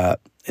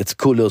it's a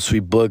cool little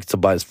sweet book. It's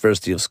about his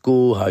first day of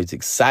school, how he's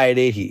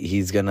excited.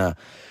 He's going to,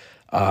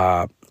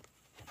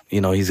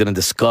 he's going to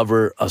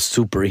discover a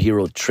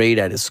superhero trait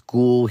at his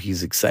school.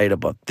 He's excited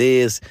about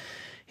this.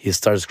 He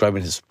starts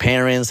describing his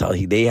parents, how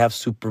they have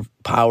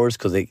superpowers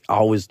because they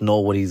always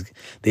know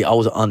they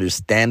always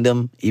understand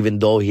him, even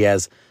though he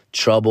has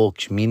trouble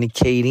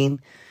communicating.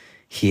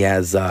 He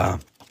has, his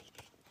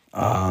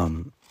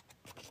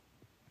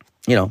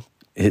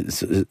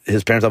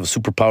parents have a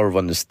superpower of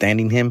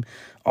understanding him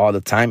all the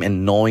time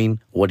and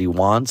knowing what he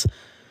wants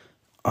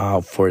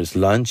for his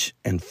lunch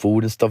and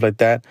food and stuff like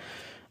that.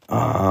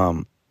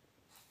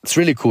 It's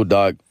really cool,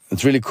 dog.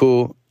 It's really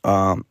cool.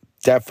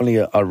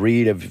 Definitely a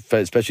read,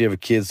 especially if you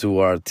have kids who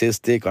are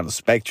autistic on the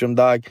spectrum,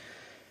 dog.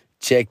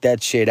 Check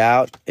that shit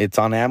out. It's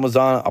on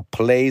Amazon, A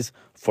Place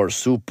for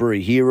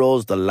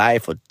Superheroes, The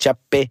Life of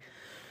Chepe.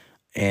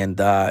 And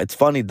it's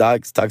funny,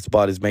 dog. It talks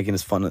about he's making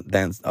fun of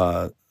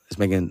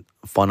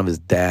his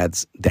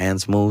dad's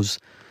dance moves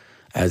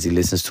as he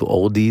listens to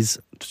oldies.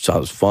 Which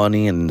was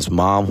funny. And his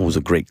mom, who's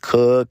a great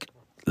cook,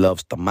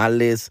 loves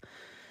tamales,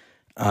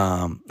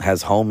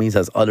 has homies,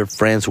 has other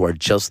friends who are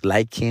just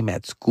like him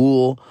at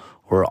school,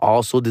 who are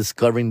also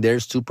discovering their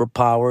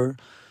superpower.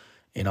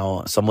 You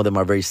know, some of them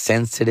are very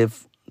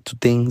sensitive to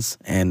things,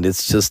 and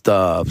it's just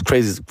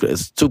crazy.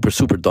 It's super,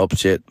 super dope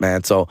shit,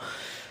 man. So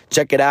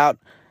check it out.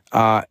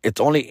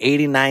 It's only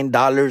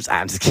 $89.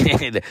 I'm just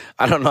kidding.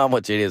 I don't know how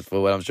much it is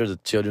for, but I'm sure the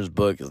children's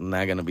book is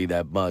not going to be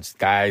that much.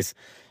 Guys,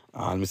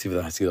 let me see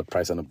if I see the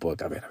price on the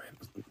book. I mean,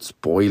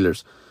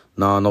 spoilers.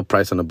 No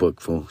price on the book,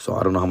 fool. So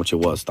I don't know how much it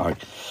was, dog.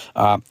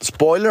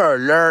 Spoiler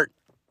alert.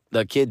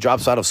 The kid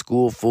drops out of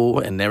school, fool,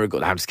 and never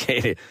goes. I'm just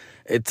kidding.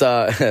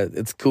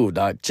 It's cool,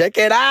 dog. Check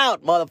it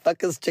out,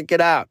 motherfuckers. Check it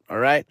out. All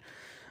right.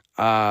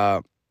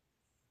 Yeah,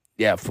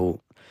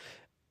 fool.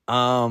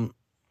 I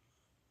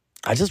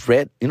just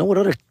read. You know what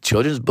other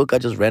children's book I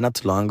just read not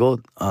too long ago?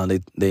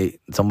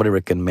 Somebody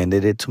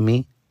recommended it to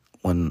me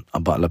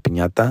about La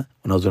Piñata.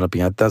 When I was doing La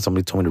Piñata,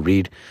 somebody told me to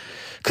read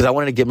because I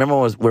wanted to get. Remember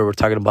where we're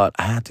talking about?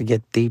 I have to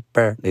get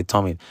deeper. They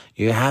told me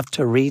you have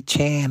to reach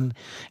in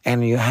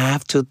and you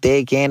have to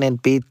dig in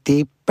and be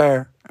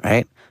deeper.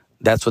 Right?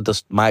 That's what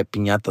my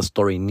Piñata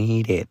story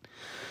needed,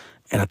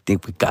 and I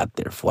think we got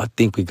there.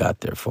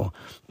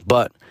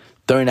 But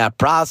during that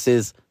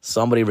process,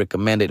 somebody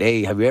recommended,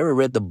 "Hey, have you ever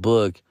read the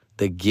book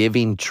The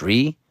Giving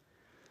Tree?"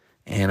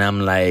 And I'm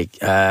like,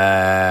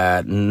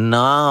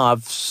 no,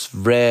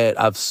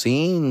 I've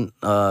seen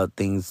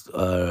things,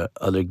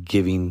 other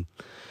giving.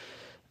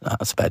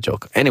 That's a bad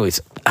joke.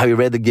 Anyways, have you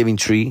read The Giving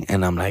Tree?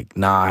 And I'm like,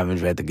 nah, I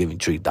haven't read The Giving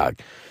Tree, dog.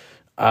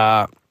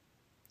 Check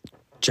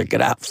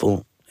it out,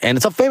 fool. And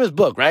it's a famous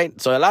book, right?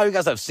 So a lot of you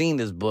guys have seen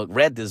this book,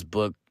 read this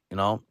book,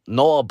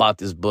 know about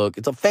this book.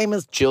 It's a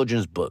famous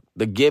children's book,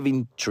 The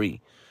Giving Tree.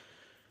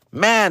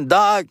 Man,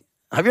 dog,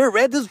 have you ever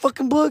read this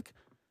fucking book?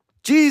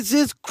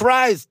 Jesus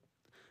Christ.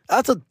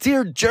 That's a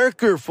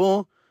tear-jerker,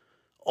 fool.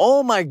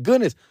 Oh, my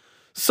goodness.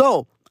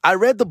 So I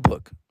read the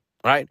book,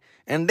 right?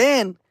 And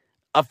then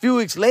a few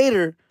weeks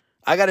later,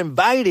 I got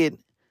invited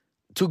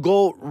to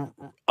go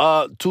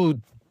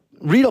to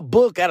read a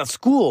book at a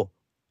school,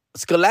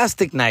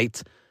 Scholastic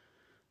Night,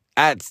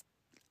 at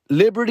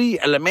Liberty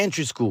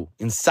Elementary School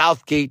in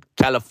Southgate,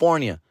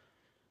 California.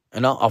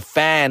 A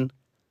fan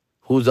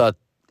who's a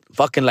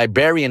fucking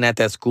librarian at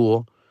that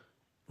school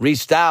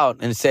reached out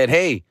and said,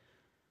 hey,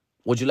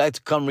 would you like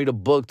to come read a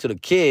book to the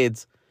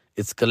kids?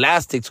 It's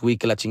Scholastics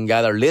Week, la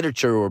chingada, or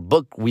literature or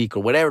book week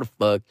or whatever the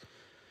fuck.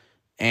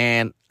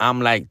 And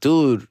I'm like,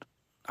 dude,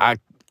 I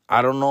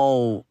don't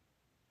know.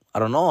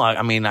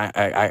 I mean,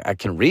 I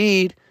can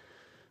read.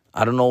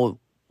 I don't know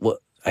what.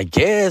 I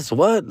guess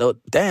what? No,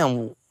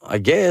 damn. I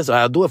guess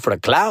I'll do it for the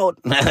clout.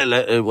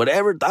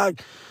 Whatever, dog.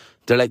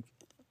 They're like,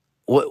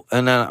 what?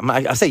 And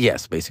I say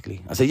yes,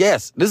 basically. I say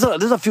yes. This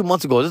is a few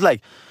months ago. This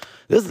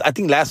is I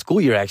think last school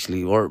year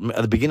actually, or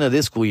at the beginning of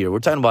this school year. We're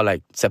talking about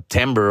like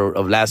September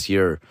of last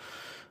year.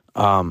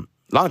 Long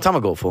time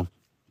ago, fool.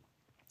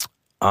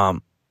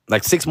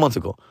 Like 6 months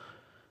ago.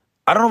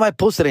 I don't know if I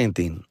posted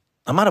anything.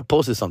 I might have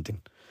posted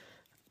something.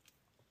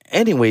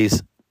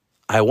 Anyways,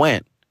 I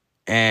went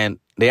and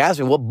they asked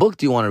me, what book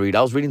do you want to read?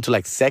 I was reading to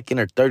like second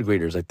or third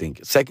graders, I think.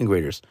 Second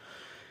graders.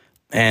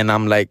 And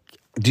I'm like,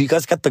 do you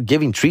guys got The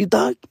Giving Tree,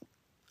 dog?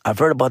 I've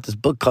heard about this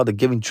book called The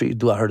Giving Tree.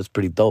 Dude, I heard it's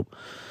pretty dope.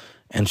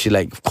 And she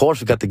like, of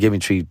course we got The Giving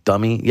Tree,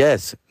 dummy.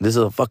 Yes, this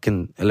is a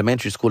fucking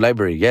elementary school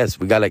library. Yes,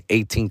 we got like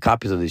 18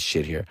 copies of this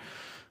shit here.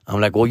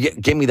 I'm like, well, yeah,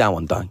 give me that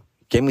one, dog.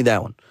 Give me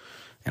that one.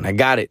 And I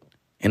got it.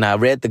 And I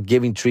read The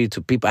Giving Tree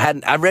to people.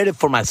 I read it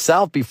for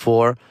myself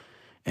before.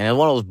 And it's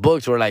one of those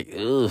books where like,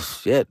 ugh,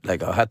 shit.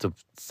 Like I had to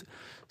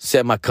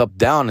set my cup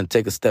down and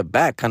take a step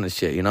back kind of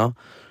shit,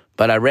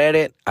 But I read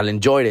it. I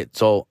enjoyed it.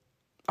 So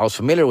I was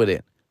familiar with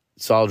it.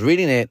 So I was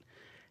reading it.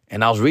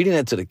 And I was reading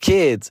it to the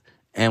kids.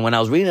 And when I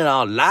was reading it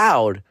out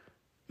loud,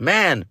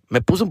 man,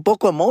 me puse un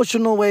poco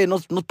emotional, güey. No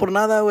por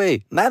nada,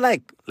 güey. Not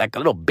like a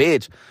little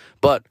bitch.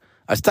 But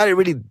I started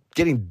really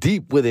getting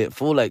deep with it,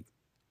 fool. Like,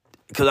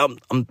 because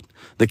I'm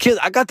the kids.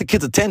 I got the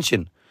kids'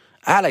 attention.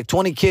 I had like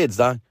 20 kids,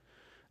 dog.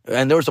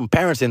 And there were some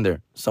parents in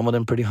there. Some of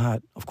them pretty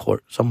hot, of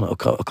course. A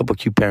couple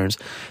cute parents.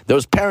 There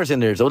was parents in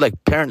there. So it was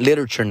like parent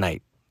literature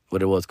night,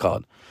 what it was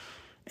called.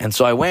 And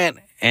so I went,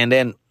 and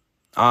then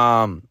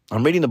I'm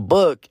reading the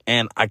book,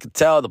 and I could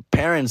tell the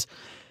parents.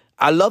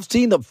 I love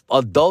seeing the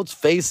adults'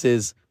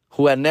 faces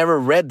who had never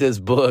read this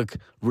book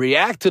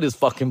react to this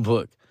fucking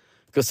book.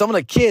 Because some of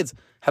the kids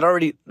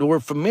were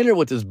familiar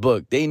with this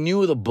book. They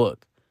knew the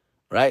book,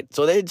 right?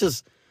 So they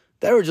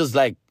were just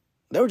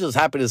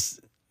happy to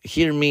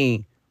hear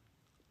me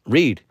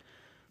read.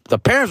 The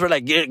parents were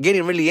like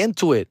getting really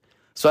into it.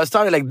 So I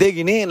started like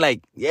digging in,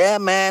 like, yeah,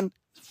 man,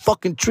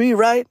 fucking tree,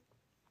 right?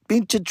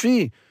 Pinche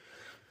tree.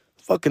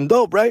 Fucking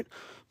dope, right?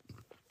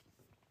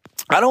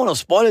 I don't want to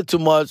spoil it too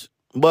much,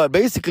 but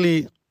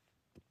basically,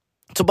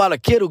 it's about a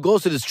kid who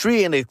goes to this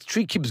tree and the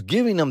tree keeps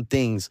giving him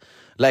things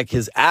like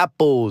his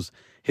apples,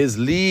 his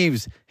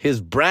leaves,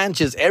 his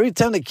branches. Every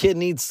time the kid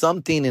needs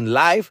something in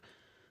life,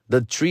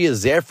 the tree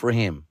is there for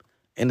him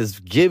and is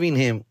giving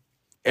him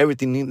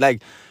everything.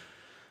 Like,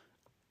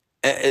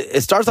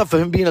 it starts off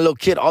with him being a little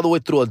kid all the way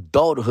through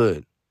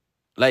adulthood.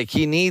 Like,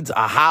 he needs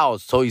a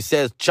house. So he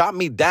says, chop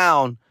me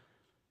down.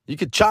 You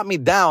could chop me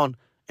down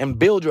and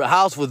build your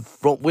house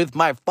with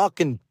my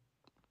fucking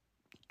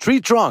tree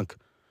trunk.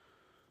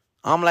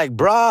 I'm like,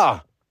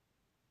 bruh.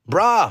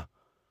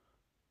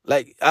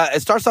 Like,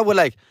 it starts off with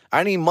like,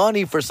 I need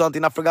money for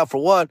something. I forgot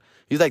for what.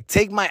 He's like,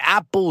 take my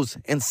apples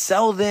and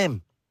sell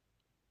them.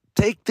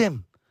 Take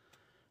them.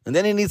 And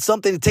then he needs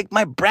something to take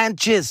my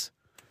branches.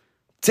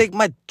 Take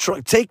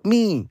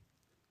me.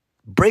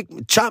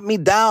 Chop me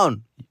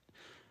down.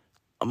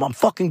 I'm a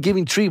fucking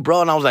Giving Tree,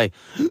 bro. And I was like,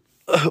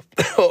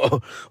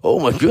 oh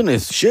my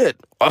goodness, shit.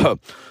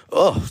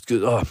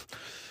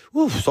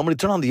 Somebody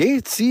turn on the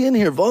AC in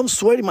here, bro. I'm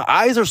sweating. My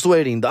eyes are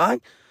sweating,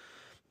 dog.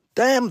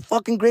 Damn,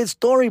 fucking great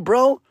story,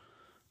 bro.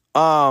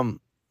 I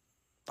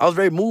was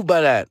very moved by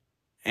that.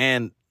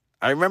 And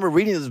I remember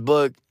reading this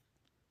book,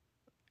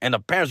 and the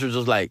parents were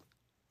just like,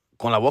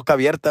 con la boca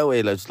abierta,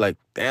 güey. It's like,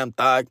 damn,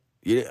 dog.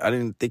 I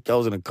didn't think I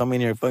was going to come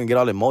in here and fucking get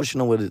all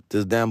emotional with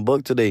this damn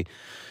book today.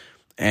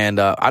 And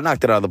I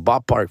knocked it out of the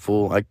ballpark,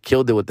 fool. I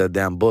killed it with that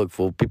damn book,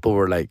 fool. People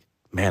were like,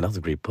 man, that was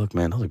a great book,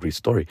 man. That was a great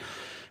story,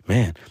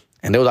 man.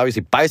 And there was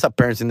obviously paisa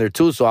parents in there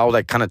too, so I was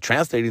like kind of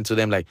translating to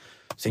them like,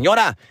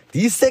 señora,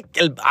 dice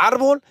que el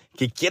árbol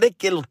que quiere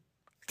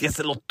que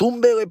se lo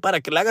tumbe, güey, para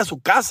que le haga su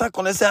casa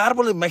con ese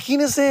árbol.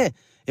 Imagínese,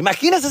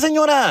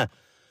 señora.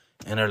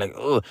 And they're like,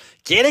 oh,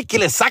 quiere que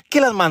le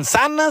saque las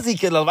manzanas y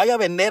que las vaya a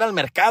vender al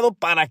mercado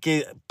para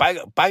que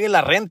pague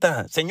la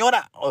renta.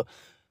 Señora,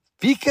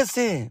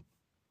 fíjese,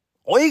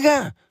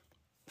 oiga.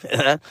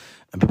 And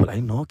people are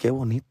like, no, qué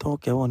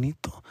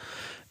bonito.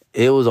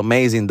 It was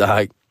amazing,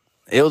 dog.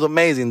 It was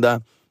amazing,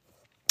 dog.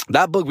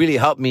 That book really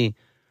helped me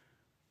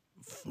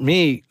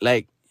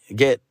like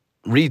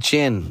reach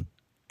in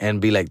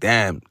and be like,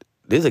 damn,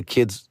 this is a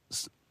kid's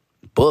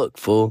book,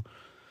 fool.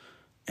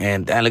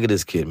 And damn, look at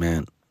this kid,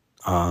 man.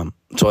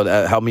 So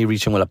that helped me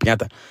reach in with La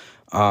Piñata.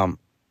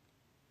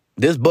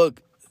 This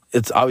book,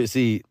 it's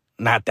obviously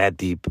not that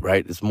deep,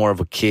 right? It's more of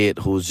a kid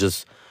who's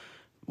just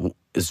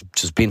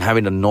been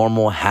having a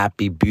normal,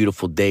 happy,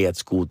 beautiful day at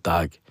school,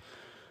 dog.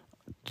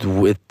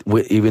 With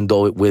even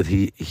though with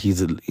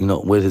he's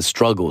with his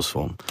struggles,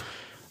 fool,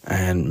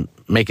 and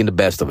making the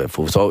best of it,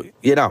 fool. So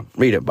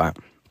read it, but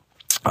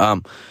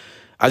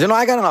as you know,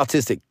 I got an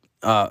autistic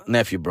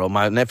nephew, bro.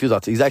 My nephew's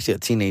autistic. He's actually a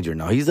teenager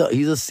now. He's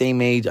the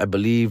same age, I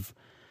believe,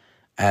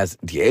 as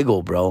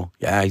Diego, bro.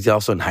 Yeah, he's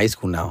also in high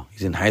school now.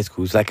 He's in high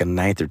school. He's like a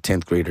 9th or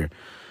 10th grader.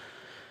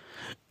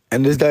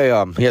 And this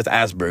guy, he has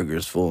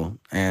Asperger's, fool.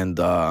 And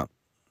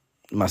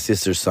my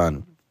sister's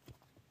son.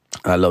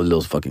 I love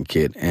little fucking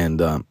kid. And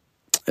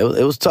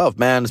it was tough,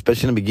 man,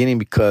 especially in the beginning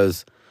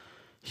because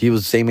he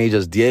was the same age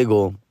as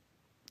Diego.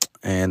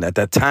 And at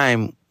that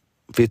time,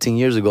 15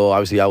 years ago,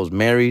 obviously I was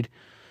married.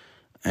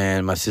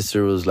 And my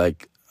sister was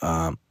like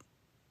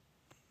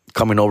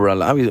coming over.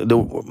 I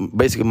mean,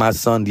 basically my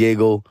son,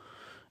 Diego,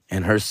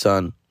 and her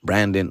son,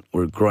 Brandon,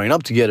 were growing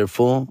up together,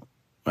 fool,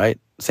 right?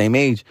 Same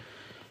age.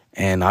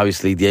 And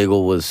obviously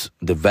Diego was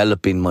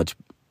developing much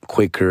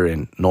quicker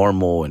and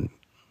normal, and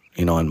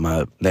and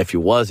my nephew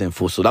wasn't,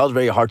 fool. So that was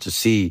very hard to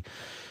see.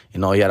 He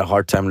had a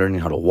hard time learning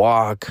how to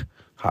walk,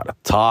 how to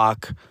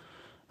talk,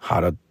 how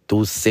to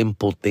do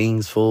simple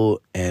things,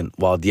 fool. And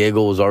while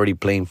Diego was already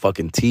playing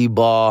fucking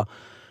t-ball,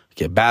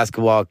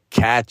 basketball,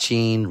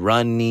 catching,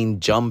 running,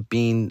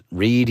 jumping,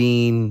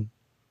 reading,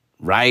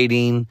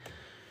 writing,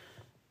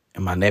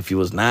 and my nephew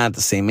was not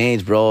the same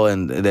age, bro.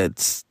 And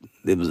it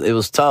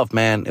was tough,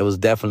 man. It was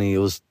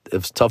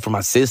tough for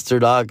my sister,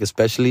 dog,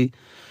 especially.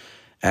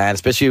 And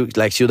especially,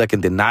 like, she was like in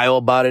denial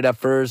about it at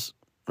first,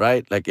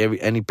 right? Like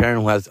any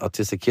parent who has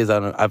autistic kids,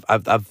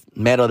 I've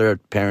met other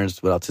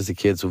parents with autistic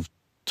kids who've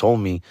told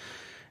me,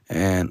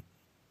 and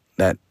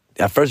that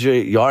at first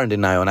you are in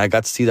denial. And I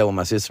got to see that with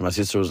my sister. My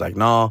sister was like,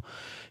 no,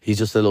 he's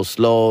just a little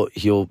slow.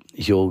 He'll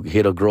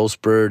hit a growth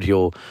spurt.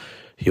 He'll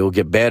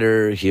get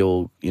better. He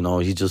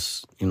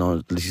just, he's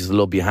a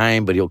little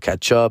behind, but he'll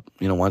catch up.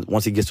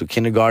 Once he gets to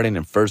kindergarten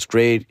and first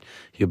grade,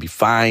 he'll be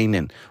fine.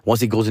 And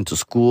once he goes into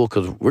school,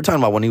 because we're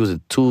talking about when he was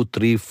in 2,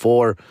 3,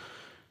 4,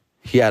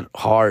 he had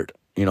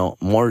he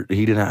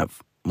didn't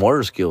have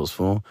motor skills,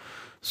 fool.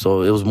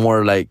 So it was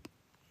more like,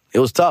 it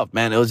was tough,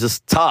 man. It was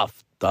just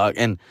tough, dog.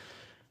 And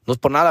no es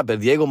por nada,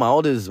 but Diego, my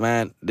oldest,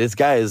 man, this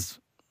guy is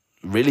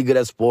really good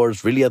at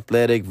sports, really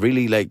athletic,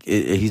 really, like,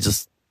 he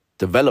just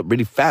developed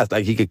really fast.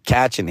 Like, he could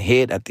catch and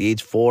hit at the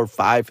age 4,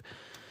 5.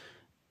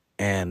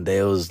 And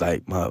it was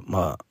like,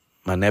 my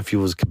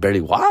nephew could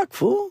barely walk,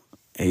 fool.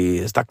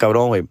 Está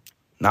cabrón, güey.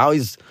 Now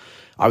he's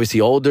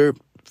obviously older,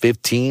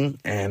 15,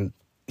 and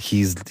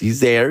he's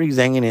there, he's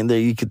hanging in there.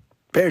 You could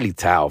barely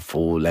tell,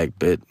 fool. Like,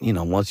 but,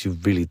 once you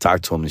really talk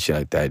to him and shit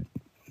like that,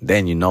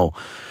 then you know.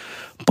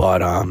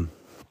 But,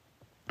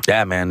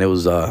 yeah, man, it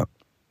was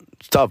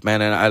tough,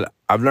 man. And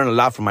I've learned a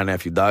lot from my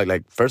nephew, dog.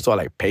 Like, first of all,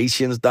 like,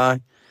 patience, dog.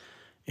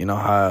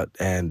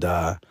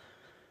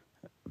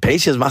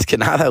 Patience más que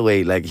nada,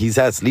 güey. Like, he's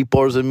had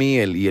sleepovers with me,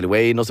 y el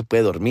güey no se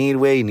puede dormir,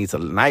 güey. He needs a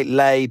night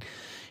light.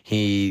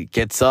 He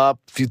gets up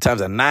a few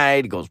times at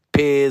night, goes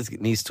piss,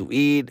 needs to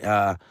eat,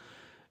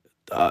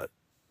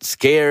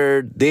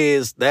 scared,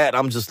 this, that.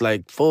 I'm just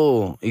like,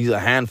 fool. He's a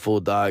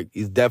handful, dog.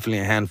 He's definitely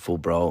a handful,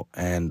 bro.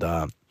 And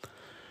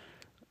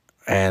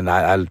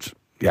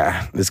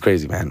yeah, it's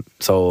crazy, man.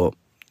 So,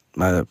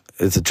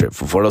 it's a trip.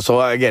 So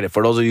I get it.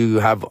 For those of you who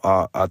have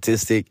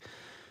autistic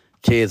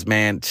kids,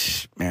 man,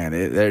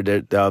 they're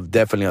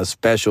definitely a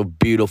special,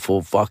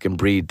 beautiful fucking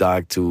breed,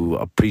 dog, to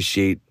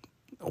appreciate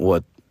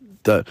what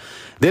they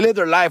live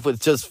their life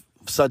with just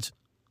such,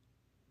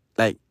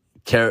 like,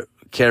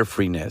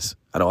 carefreeness.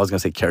 I was going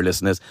to say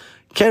carelessness.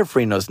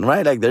 Carefreeness,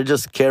 right? Like, they're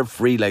just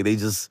carefree. Like,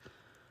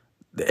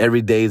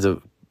 every day is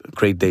a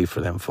great day for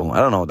them, fool. I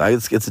don't know.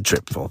 It's a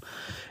trip, fool.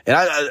 And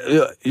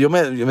yo me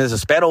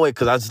desespero, güey,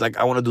 because I was like,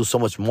 I want to do so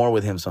much more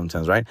with him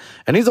sometimes, right?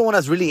 And he's the one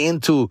that's really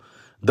into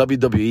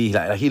WWE.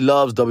 Like, he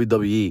loves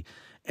WWE.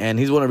 And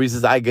he's one of the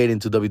reasons I get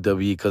into WWE,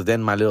 because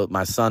then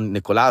my son,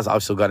 Nicolas,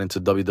 also got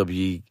into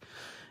WWE.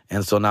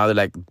 And so now they're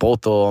like,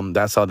 both of them,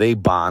 that's how they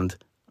bond,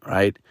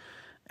 right?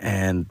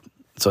 And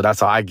so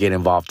that's how I get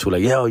involved too.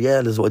 Like,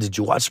 did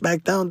you watch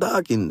SmackDown,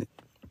 dog? And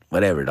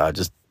whatever, dog.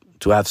 Just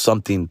to have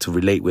something to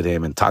relate with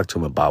him and talk to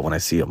him about when I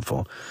see him,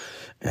 fool.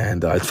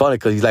 And it's funny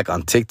because he's like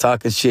on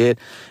TikTok and shit,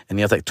 and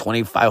he has like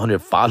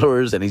 2,500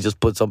 followers, and he just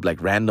puts up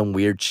like random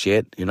weird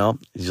shit, He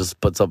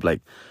just puts up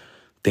like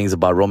things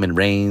about Roman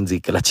Reigns y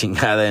que la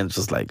chingada, and it's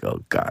just like,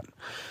 oh God.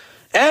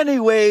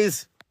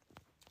 Anyways,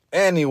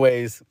 yeah,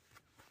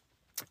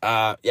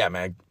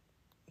 man,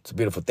 it's a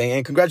beautiful thing,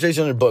 and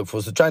congratulations on your book,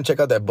 fool. So try and check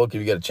out that book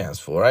if you get a chance,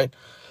 fool, right?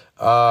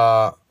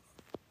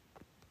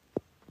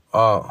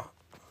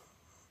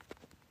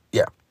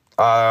 Yeah.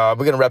 We're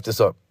going to wrap this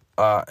up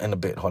in a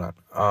bit. Hold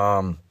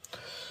on.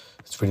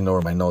 Let's reading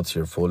over my notes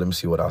here, fool. Let me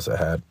see what else I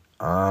had.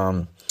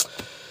 All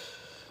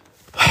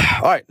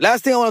right.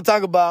 Last thing I want to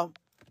talk about,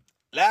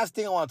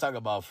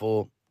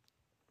 fool.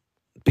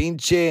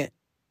 Pinche.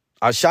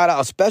 A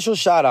special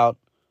shout out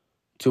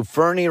to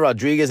Fernie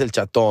Rodriguez El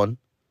Chaton.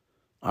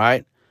 All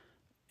right.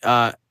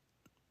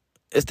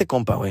 Este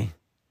compa, güey,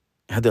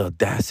 had the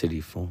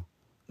audacity, fool.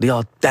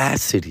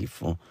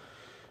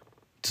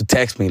 To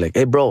text me like,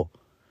 hey, bro,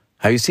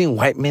 have you seen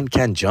White Men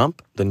Can't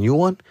Jump? The new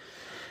one?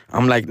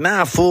 I'm like,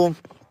 nah, fool.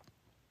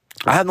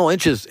 I have no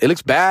interest. It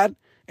looks bad,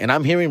 and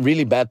I'm hearing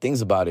really bad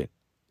things about it.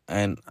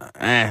 And,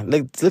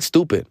 it looks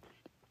stupid.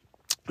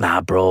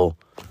 Nah, bro.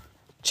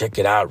 Check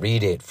it out.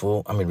 Read it,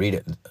 fool. Read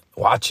it.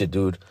 Watch it,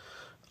 dude.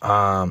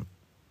 Hold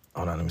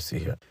on, let me see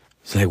here.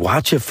 He's like,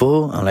 watch it,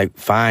 fool. I'm like,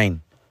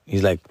 fine.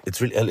 He's like, it's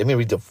really. Let me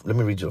read you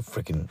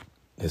freaking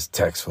his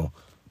text, fool.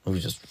 Let me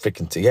just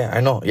freaking. Yeah,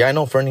 I know. Yeah, I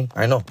know, Fernie.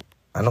 I know.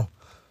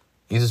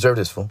 You deserve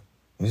this, fool.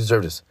 You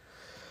deserve this.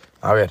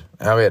 A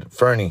ver,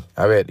 Fernie.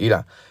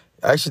 Mira.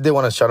 I actually did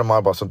want to shout him out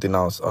about something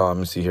else. Let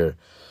me see here.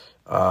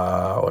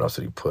 What else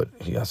did he put?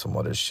 He got some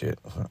other shit.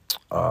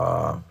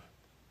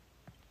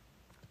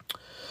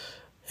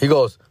 He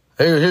goes,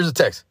 here's the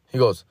text. He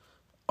goes,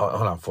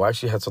 hold on, fool. I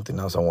actually had something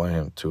else I wanted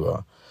him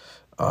to.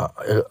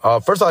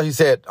 First off, he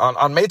said,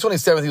 on May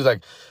 27th, he was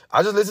like,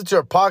 I just listened to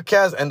your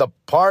podcast, and the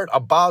part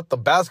about the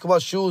basketball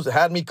shoes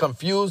had me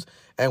confused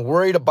and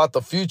worried about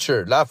the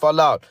future. Laugh out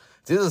loud.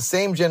 This is the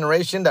same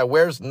generation that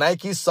wears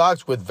Nike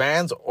socks with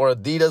Vans or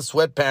Adidas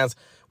sweatpants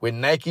with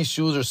Nike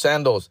shoes or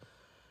sandals.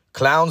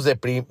 Clowns de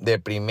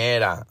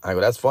primera. I go,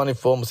 that's funny,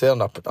 fool. I'm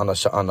saying on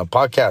the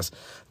podcast.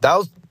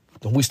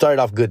 We started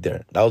off good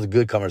there. That was a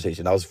good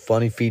conversation. That was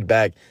funny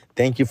feedback.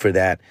 Thank you for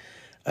that.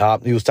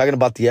 He was talking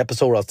about the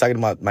episode where I was talking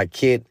about my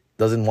kid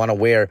doesn't want to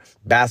wear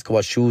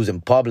basketball shoes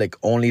in public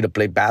only to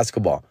play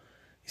basketball.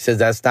 He says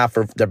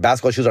their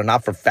basketball shoes are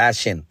not for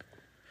fashion,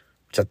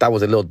 which I thought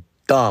was a little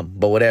dumb,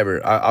 but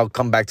whatever. I'll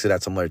come back to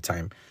that some other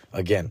time.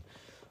 Again,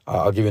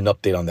 I'll give you an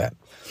update on that.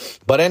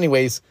 But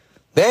anyways,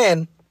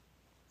 then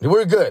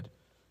we're good.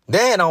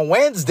 Then on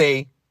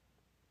Wednesday,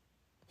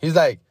 he's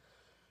like,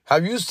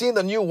 have you seen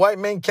the new White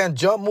Men Can't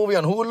Jump movie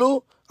on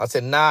Hulu? I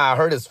said, nah, I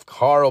heard it's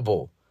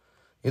horrible.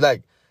 He's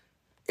like,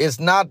 it's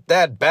not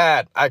that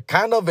bad. I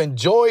kind of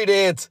enjoyed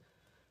it.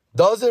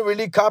 Doesn't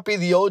really copy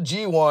the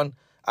OG one.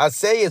 I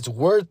say it's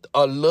worth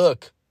a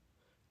look.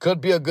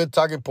 Could be a good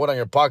talking point on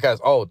your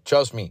podcast. Oh,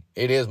 trust me,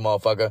 it is,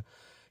 motherfucker.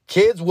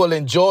 Kids will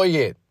enjoy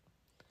it.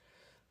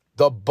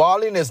 The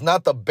balling is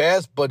not the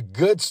best, but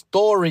good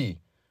story.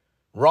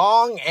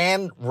 Wrong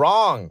and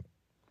wrong.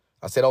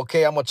 I said,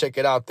 okay, I'm going to check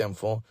it out then,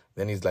 fool.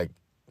 Then he's like,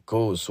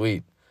 cool,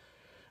 sweet.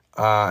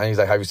 And he's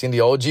like, have you seen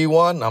the OG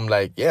one? I'm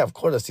like, yeah, of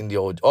course I've seen the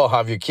OG. Oh,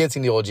 have your kids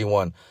seen the OG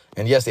one?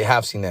 And yes, they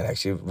have seen that,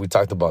 actually. We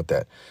talked about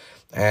that.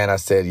 And I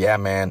said, yeah,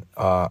 man.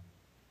 I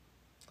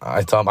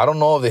told him, I don't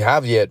know if they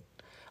have yet.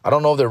 I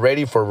don't know if they're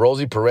ready for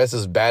Rosie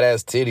Perez's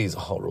badass titties.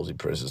 Oh, Rosie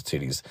Perez's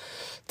titties.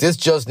 This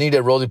just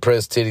needed Rosie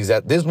Perez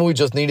titties. This movie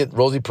just needed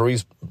Rosie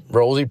Perez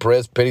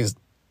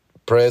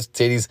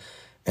titties,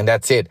 and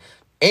that's it.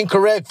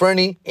 Incorrect,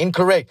 Fernie.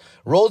 Incorrect.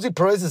 Rosie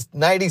Perez's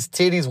 90s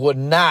titties would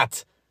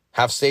not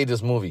have saved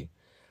this movie.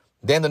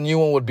 Then the new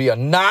one would be a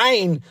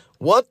 9.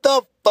 What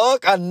the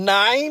fuck? A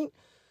 9?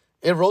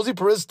 If Rosie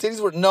Perez's titties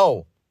were...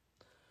 No.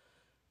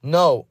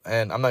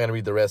 And I'm not going to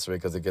read the rest of it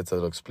because it gets a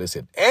little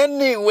explicit.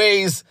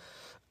 Anyways,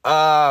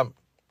 all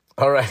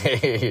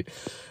right.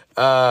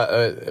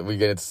 We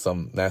get into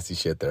some nasty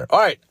shit there. All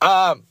right.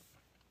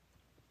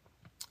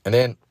 And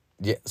then,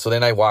 so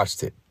then I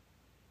watched it.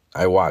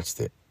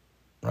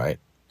 Right?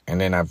 And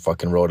then I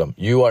fucking wrote him,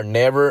 you are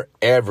never,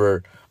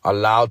 ever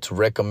allowed to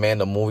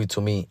recommend a movie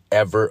to me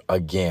ever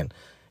again.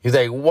 He's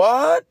like,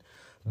 what?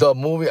 The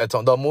movie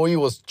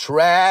was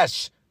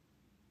trash.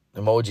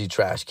 Emoji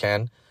trash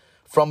can.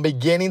 From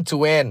beginning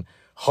to end.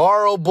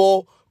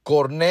 Horrible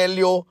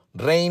Cornelio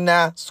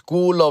Reina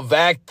School of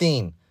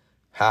Acting.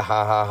 Ha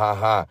ha ha ha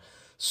ha.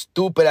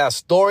 Stupid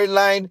ass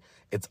storyline.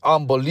 It's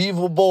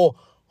unbelievable.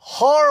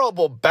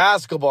 Horrible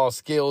basketball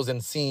skills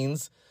and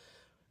scenes.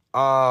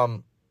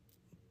 Bad.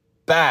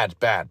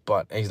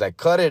 But he's like,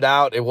 cut it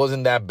out. It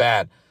wasn't that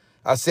bad.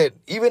 I said,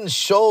 even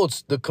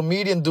Schultz, the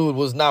comedian dude,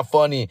 was not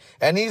funny.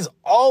 And he's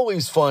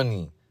always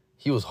funny.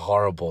 He was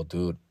horrible,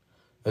 dude.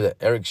 Was it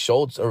Eric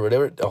Schultz or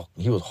whatever? Oh,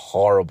 he was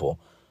horrible.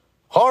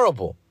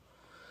 Horrible.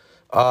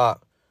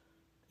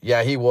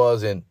 Yeah, he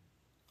wasn't.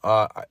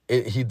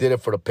 He did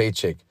it for the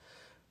paycheck.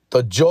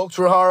 The jokes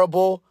were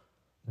horrible.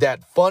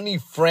 That funny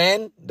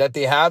friend that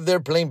they have there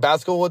playing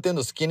basketball with him,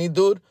 the skinny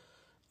dude,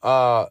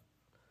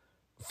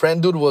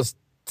 friend dude was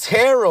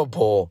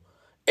terrible.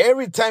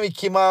 Every time he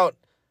came out,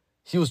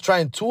 he was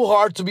trying too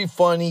hard to be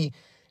funny.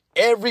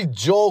 Every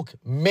joke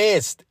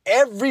missed.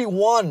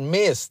 Everyone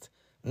missed.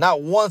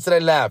 Not once did I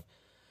laugh.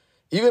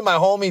 Even my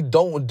homie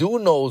Do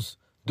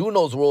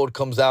Knows World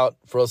comes out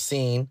for a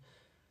scene.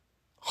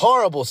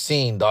 Horrible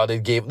scene, dog. They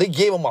gave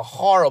him a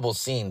horrible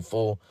scene,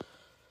 fool.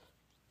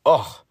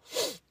 Oh.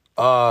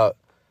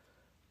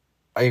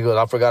 He goes,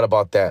 I forgot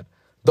about that.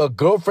 The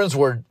girlfriends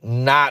were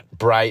not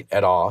bright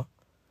at all.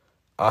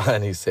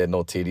 And he said,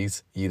 no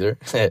titties either.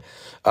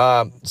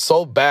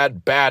 So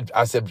bad.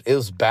 I said, it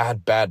was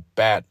bad.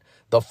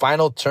 The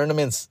final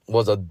tournaments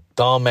was a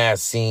dumbass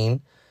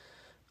scene.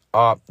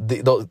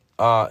 He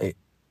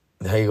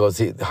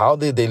goes, how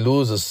did they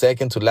lose the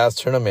second to last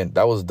tournament?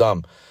 That was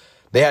dumb.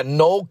 They had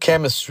no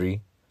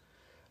chemistry.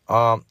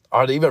 Are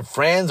they even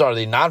friends? Are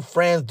they not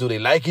friends? Do they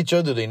like each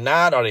other? Do they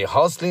not? Are they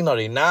hustling? Are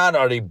they not?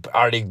 Are they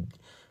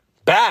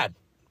bad?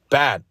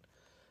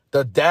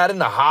 The dad in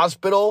the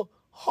hospital,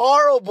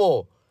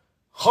 horrible.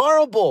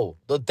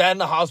 The dad in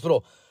the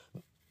hospital.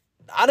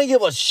 I didn't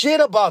give a shit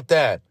about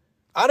that.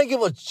 I didn't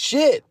give a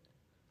shit.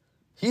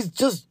 He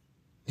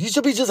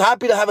should be just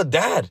happy to have a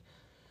dad.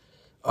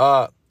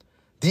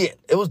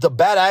 It was the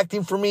bad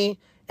acting for me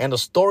and the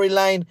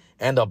storyline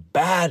and the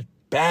bad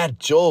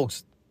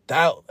jokes.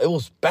 It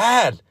was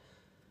bad.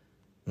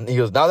 And he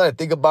goes, now that I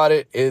think about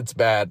it, it's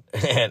bad.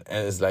 and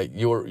it's like,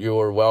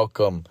 you're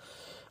welcome.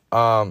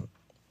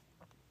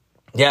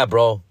 Yeah,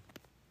 bro.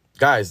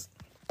 Guys,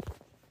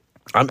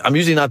 I'm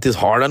usually not this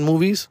hard on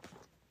movies.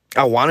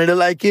 I wanted to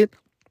like it.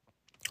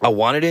 I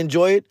wanted to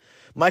enjoy it.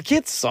 My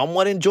kids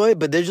somewhat enjoy it,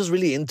 but they're just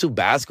really into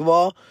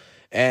basketball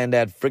and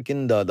that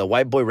freaking the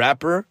white boy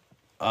rapper.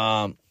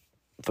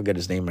 Forget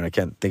his name, and I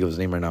can't think of his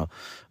name right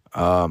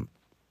now.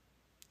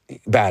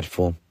 Bad,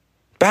 fool.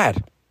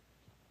 Bad.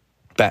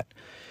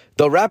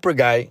 The rapper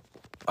guy,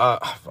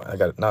 I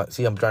got it. Now,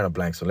 see, I'm trying to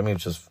blank, so let me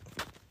just...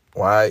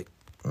 White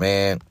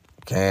man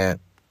can't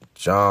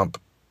jump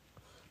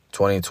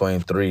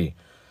 2023.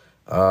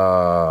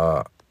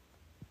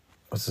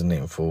 What's his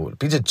name, fool?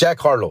 Jack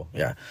Harlow,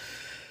 yeah.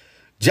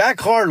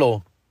 Jack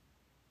Harlow,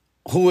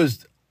 who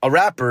is a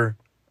rapper,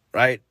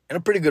 right, and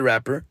a pretty good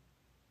rapper,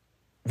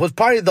 was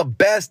probably the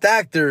best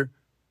actor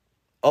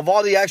of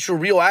all the actual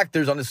real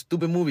actors on this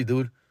stupid movie,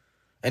 dude.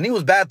 And he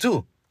was bad,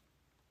 too.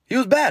 He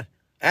was bad.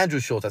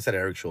 Andrew Schultz. I said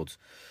Eric Schultz.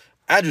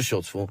 Andrew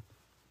Schultz, fool,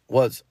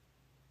 was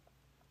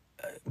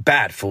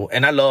bad, fool.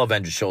 And I love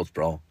Andrew Schultz,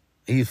 bro.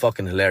 He's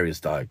fucking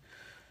hilarious, dog.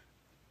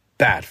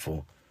 Bad,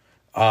 fool.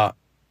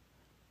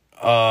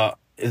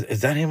 Is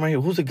that him right here?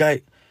 Who's the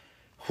guy?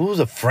 Who's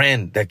a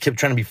friend that kept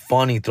trying to be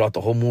funny throughout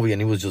the whole movie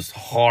and he was just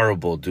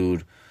horrible,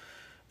 dude?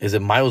 Is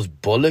it Miles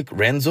Bullock?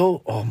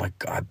 Renzo? Oh, my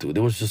God, dude.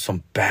 There was just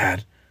some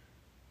bad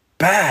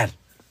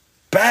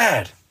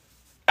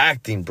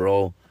acting,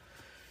 bro.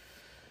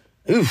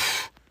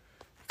 Oof.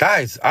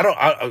 Guys,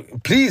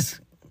 please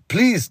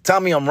tell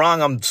me I'm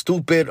wrong. I'm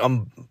stupid.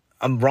 I'm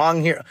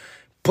wrong here.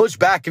 Push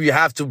back if you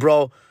have to,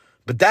 bro.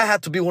 But that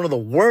had to be one of the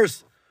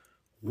worst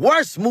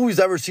movies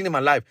I've ever seen in my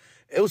life.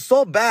 It was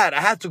so bad, I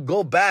had to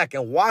go back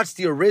and watch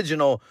the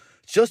original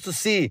just to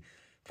see,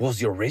 was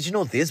the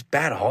original this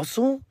bad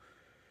also?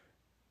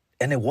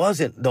 And it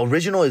wasn't. The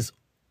original is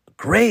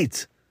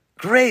great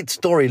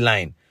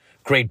storyline,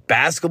 great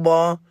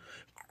basketball,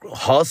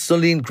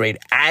 hustling, great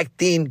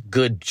acting,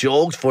 good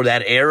jokes for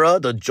that era.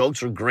 The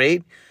jokes were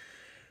great.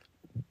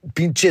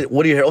 Pinche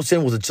Woody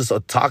Harrelson was just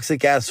a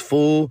toxic ass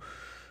fool.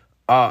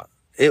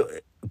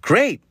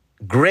 Great,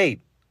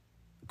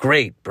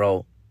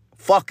 bro.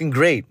 Fucking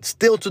great.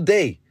 Still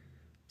today.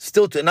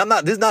 And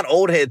this is not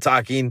old head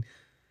talking.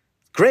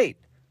 Great.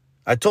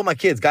 I told my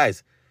kids,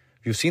 guys,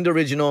 you've seen the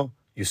original,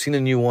 you've seen the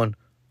new one.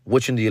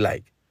 Which one do you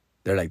like?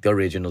 They're like, the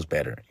original's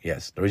better.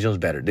 Yes, the original's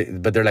better.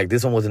 But they're like,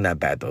 this one wasn't that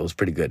bad, though. It was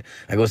pretty good.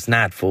 I go, it's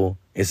not, fool.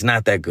 It's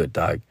not that good,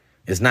 dog.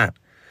 It's not.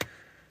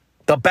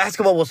 The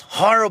basketball was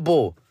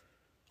horrible.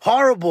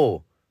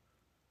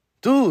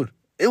 Dude,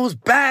 it was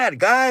bad,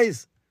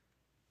 guys.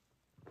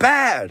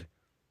 Bad.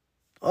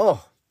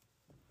 Oh,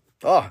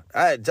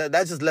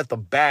 that just left a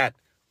bad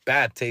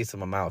taste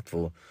in my mouth,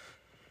 fool.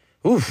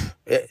 Oof.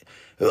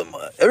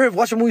 Ever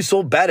watch a movie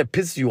so bad it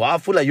pisses you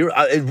off, fool? Like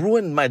it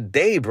ruined my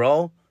day,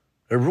 bro.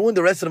 It ruined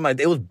the rest of my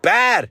day. It was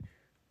bad.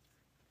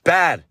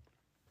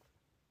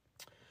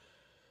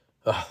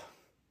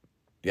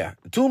 Yeah.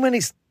 Too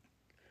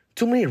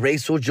many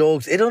racial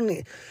jokes.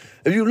 If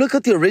you look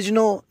at the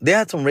original, they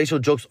had some racial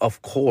jokes,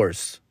 of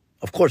course.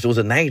 Of course, it was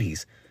the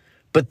 90s.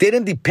 But they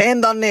didn't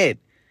depend on it.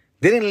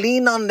 They didn't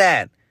lean on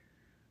that.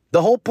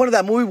 The whole point of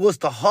that movie was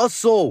to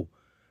hustle.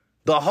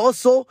 The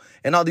hustle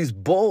and all these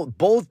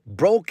both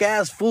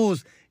broke-ass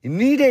fools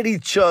needed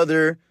each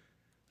other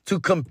to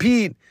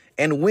compete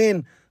and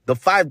win the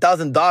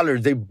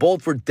 $5,000. They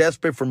both were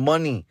desperate for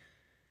money.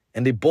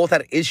 And they both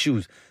had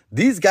issues.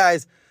 These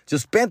guys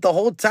just spent the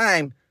whole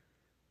time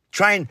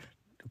trying,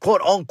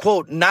 quote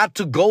unquote, not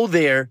to go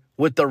there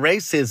with the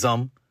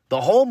racism,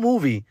 the whole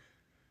movie,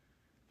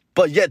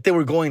 but yet they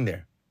were going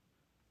there.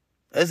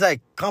 It's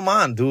like, come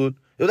on, dude.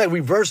 It was like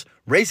reverse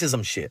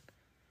racism shit.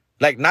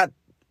 Like,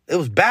 it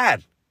was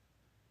bad.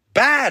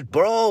 Bad,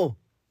 bro.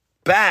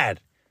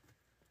 Bad.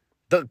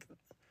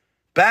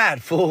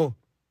 Bad, fool.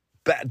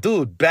 Bad,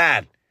 dude,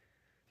 bad.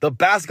 The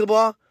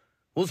basketball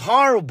was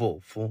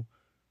horrible, fool.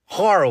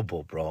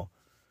 Horrible, bro.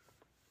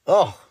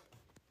 Oh.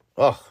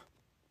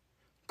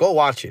 Go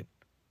watch it.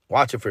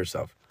 Watch it for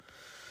yourself.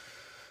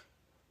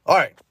 All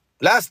right.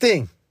 Last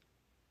thing.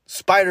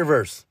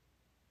 Spider-Verse.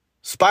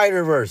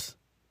 Spider-Verse.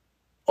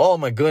 Oh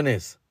my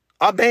goodness.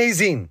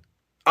 Amazing.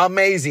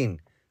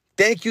 Amazing.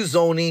 Thank you,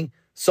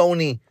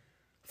 Sony,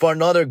 for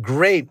another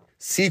great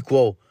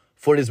sequel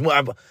for this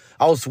movie.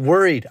 I was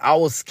worried. I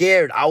was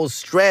scared. I was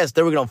stressed.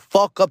 They were going to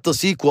fuck up the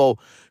sequel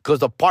because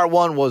the part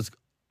one was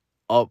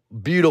a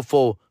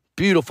beautiful,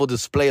 beautiful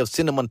display of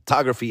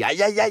cinematography.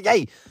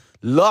 Ay.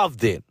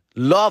 Loved it.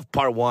 Loved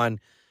part one.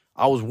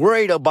 I was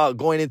worried about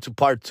going into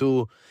part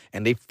two,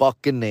 and they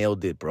fucking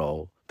nailed it,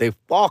 bro. They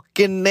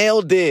fucking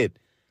nailed it.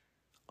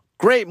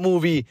 Great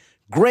movie.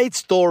 Great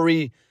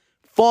story.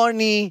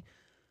 Funny.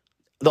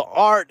 The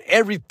art.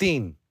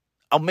 Everything.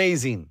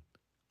 Amazing.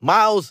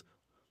 Miles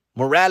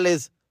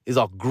Morales is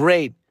a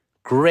great,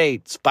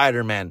 great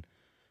Spider-Man.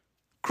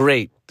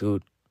 Great,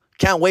 dude.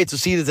 Can't wait to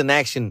see this in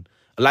action,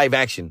 live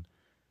action.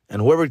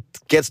 And whoever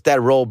gets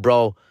that role,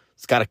 bro,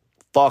 has got to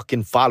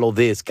fucking follow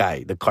this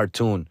guy, the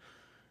cartoon.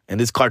 And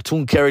this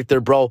cartoon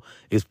character, bro,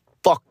 is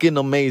fucking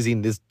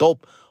amazing. This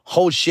dope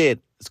whole shit.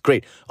 It's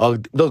great.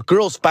 The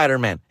girl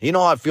Spider-Man. You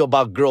know how I feel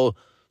about girl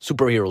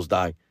superheroes,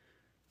 dog.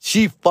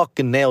 She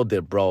fucking nailed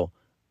it, bro.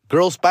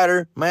 Girl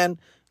Spider-Man,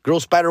 girl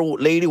Spider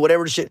lady,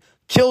 whatever the shit.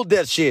 Killed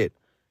that shit.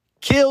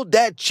 Killed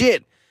that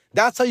shit.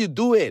 That's how you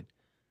do it.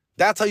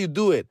 That's how you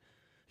do it.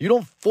 You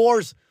don't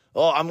force,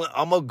 oh,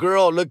 I'm a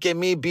girl. Look at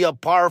me, be a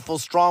powerful,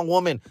 strong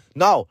woman.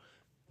 No.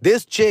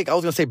 This chick, I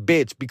was going to say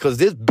bitch, because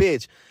this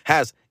bitch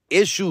has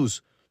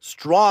issues,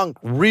 strong,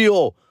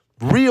 real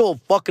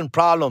fucking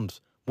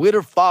problems with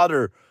her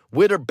father,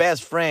 with her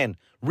best friend,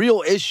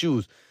 real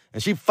issues.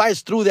 And she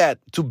fights through that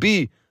to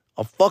be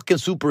a fucking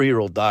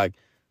superhero, dog.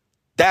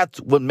 That's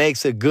what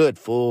makes it good,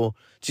 fool.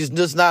 She's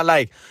just not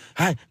like,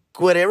 hey,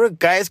 whatever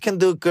guys can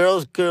do,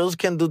 girls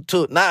can do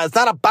too. Nah, it's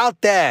not about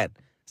that.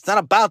 It's not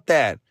about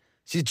that.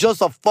 She's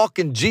just a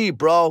fucking G,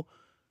 bro.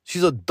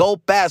 She's a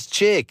dope-ass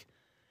chick.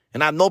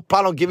 And I have no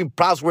problem giving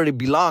props where they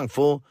belong,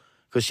 fool.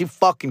 Because she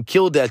fucking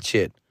killed that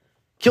shit.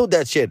 Killed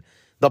that shit.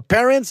 The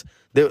parents,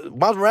 the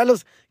Miles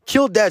Morales,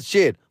 killed that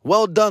shit.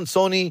 Well done,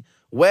 Sony.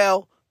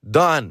 Well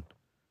done.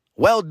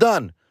 Well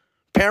done.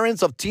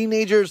 Parents of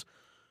teenagers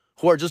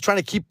who are just trying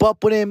to keep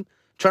up with him,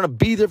 trying to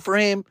be there for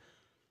him,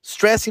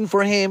 stressing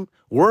for him,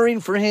 worrying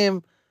for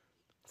him.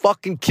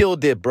 Fucking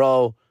killed it,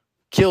 bro.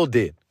 Killed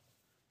it.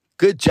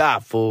 Good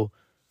job, fool.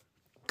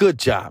 Good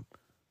job.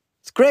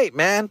 It's great,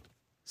 man.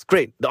 It's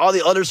great. All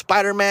the other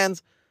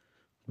Spider-Mans,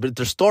 but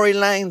their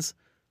storylines,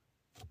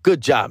 good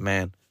job,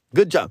 man.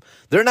 Good job.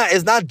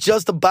 It's not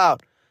just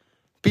about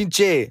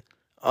pinche,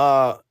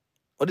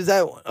 what is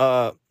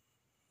that?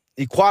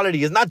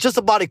 Equality. It's not just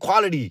about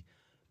equality.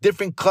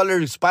 Different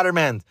colors,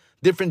 Spider-Man,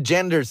 different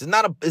genders. It's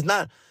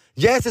not,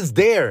 yes, it's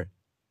there.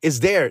 It's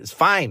there. It's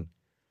fine.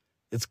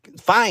 It's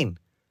fine.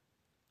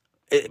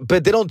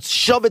 But they don't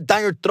shove it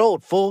down your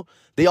throat, fool.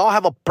 They all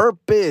have a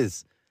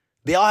purpose.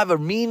 They all have a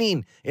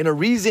meaning and a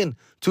reason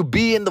to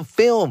be in the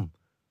film.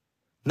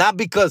 Not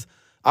because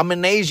I'm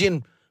an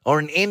Asian or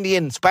an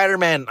Indian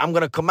Spider-Man, I'm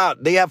going to come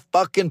out. They have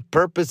fucking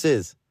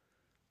purposes.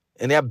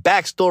 And they have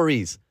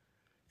backstories.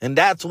 And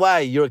that's why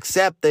you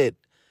accept it.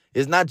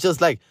 It's not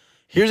just like,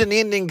 here's an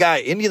Indian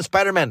guy, Indian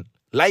Spider-Man,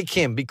 like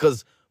him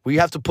because we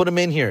have to put him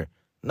in here.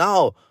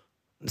 No,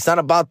 it's not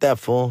about that,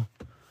 fool.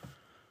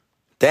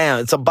 Damn,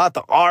 it's about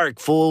the arc,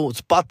 fool. It's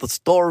about the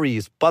story.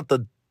 It's about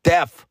the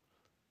depth.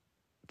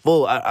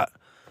 Fool, I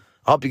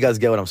hope you guys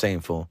get what I'm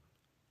saying, fool.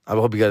 I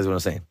hope you guys get what I'm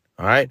saying.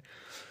 All right?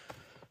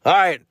 All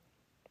right.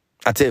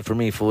 That's it for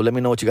me, fool. Let me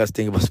know what you guys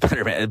think about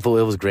Spider-Man. Fool,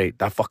 it was great.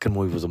 That fucking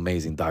movie was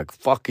amazing, dog.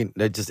 Fucking,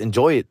 just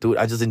enjoy it, dude.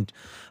 I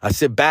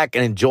sit back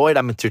and enjoy it.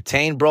 I'm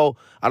entertained, bro.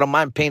 I don't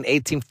mind paying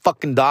 $18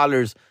 fucking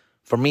dollars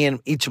for me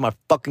and each of my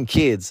fucking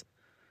kids.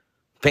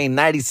 Paying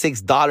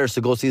 $96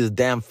 to go see this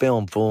damn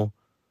film, fool.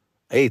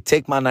 Hey,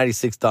 take my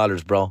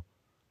 $96, bro.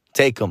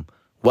 Take them.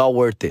 Well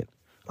worth it.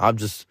 I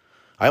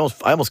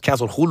almost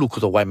canceled Hulu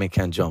because of White Man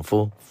Can't Jump,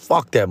 fool.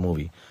 Fuck that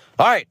movie.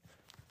 All right.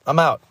 I'm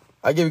out.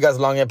 I gave you guys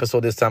a long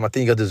episode this time. I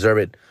think you guys deserve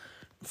it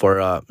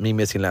for me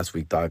missing last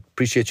week, dog.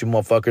 Appreciate you,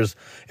 motherfuckers.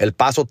 El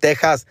Paso,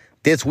 Texas,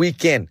 this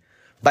weekend.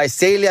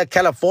 Visalia,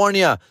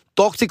 California.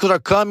 Toxicos are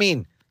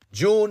coming.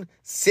 June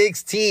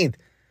 16th.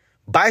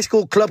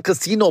 Bicycle Club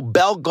Casino,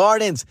 Bell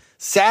Gardens.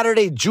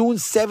 Saturday, June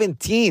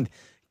 17th.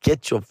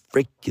 Get your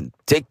freaking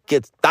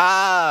tickets,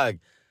 dog.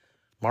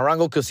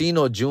 Morongo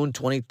Casino, June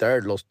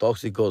 23rd. Los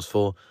Toxicos,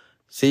 fool.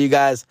 See you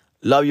guys.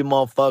 Love you,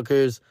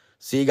 motherfuckers.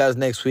 See you guys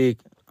next week.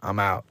 I'm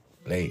out.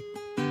 Late.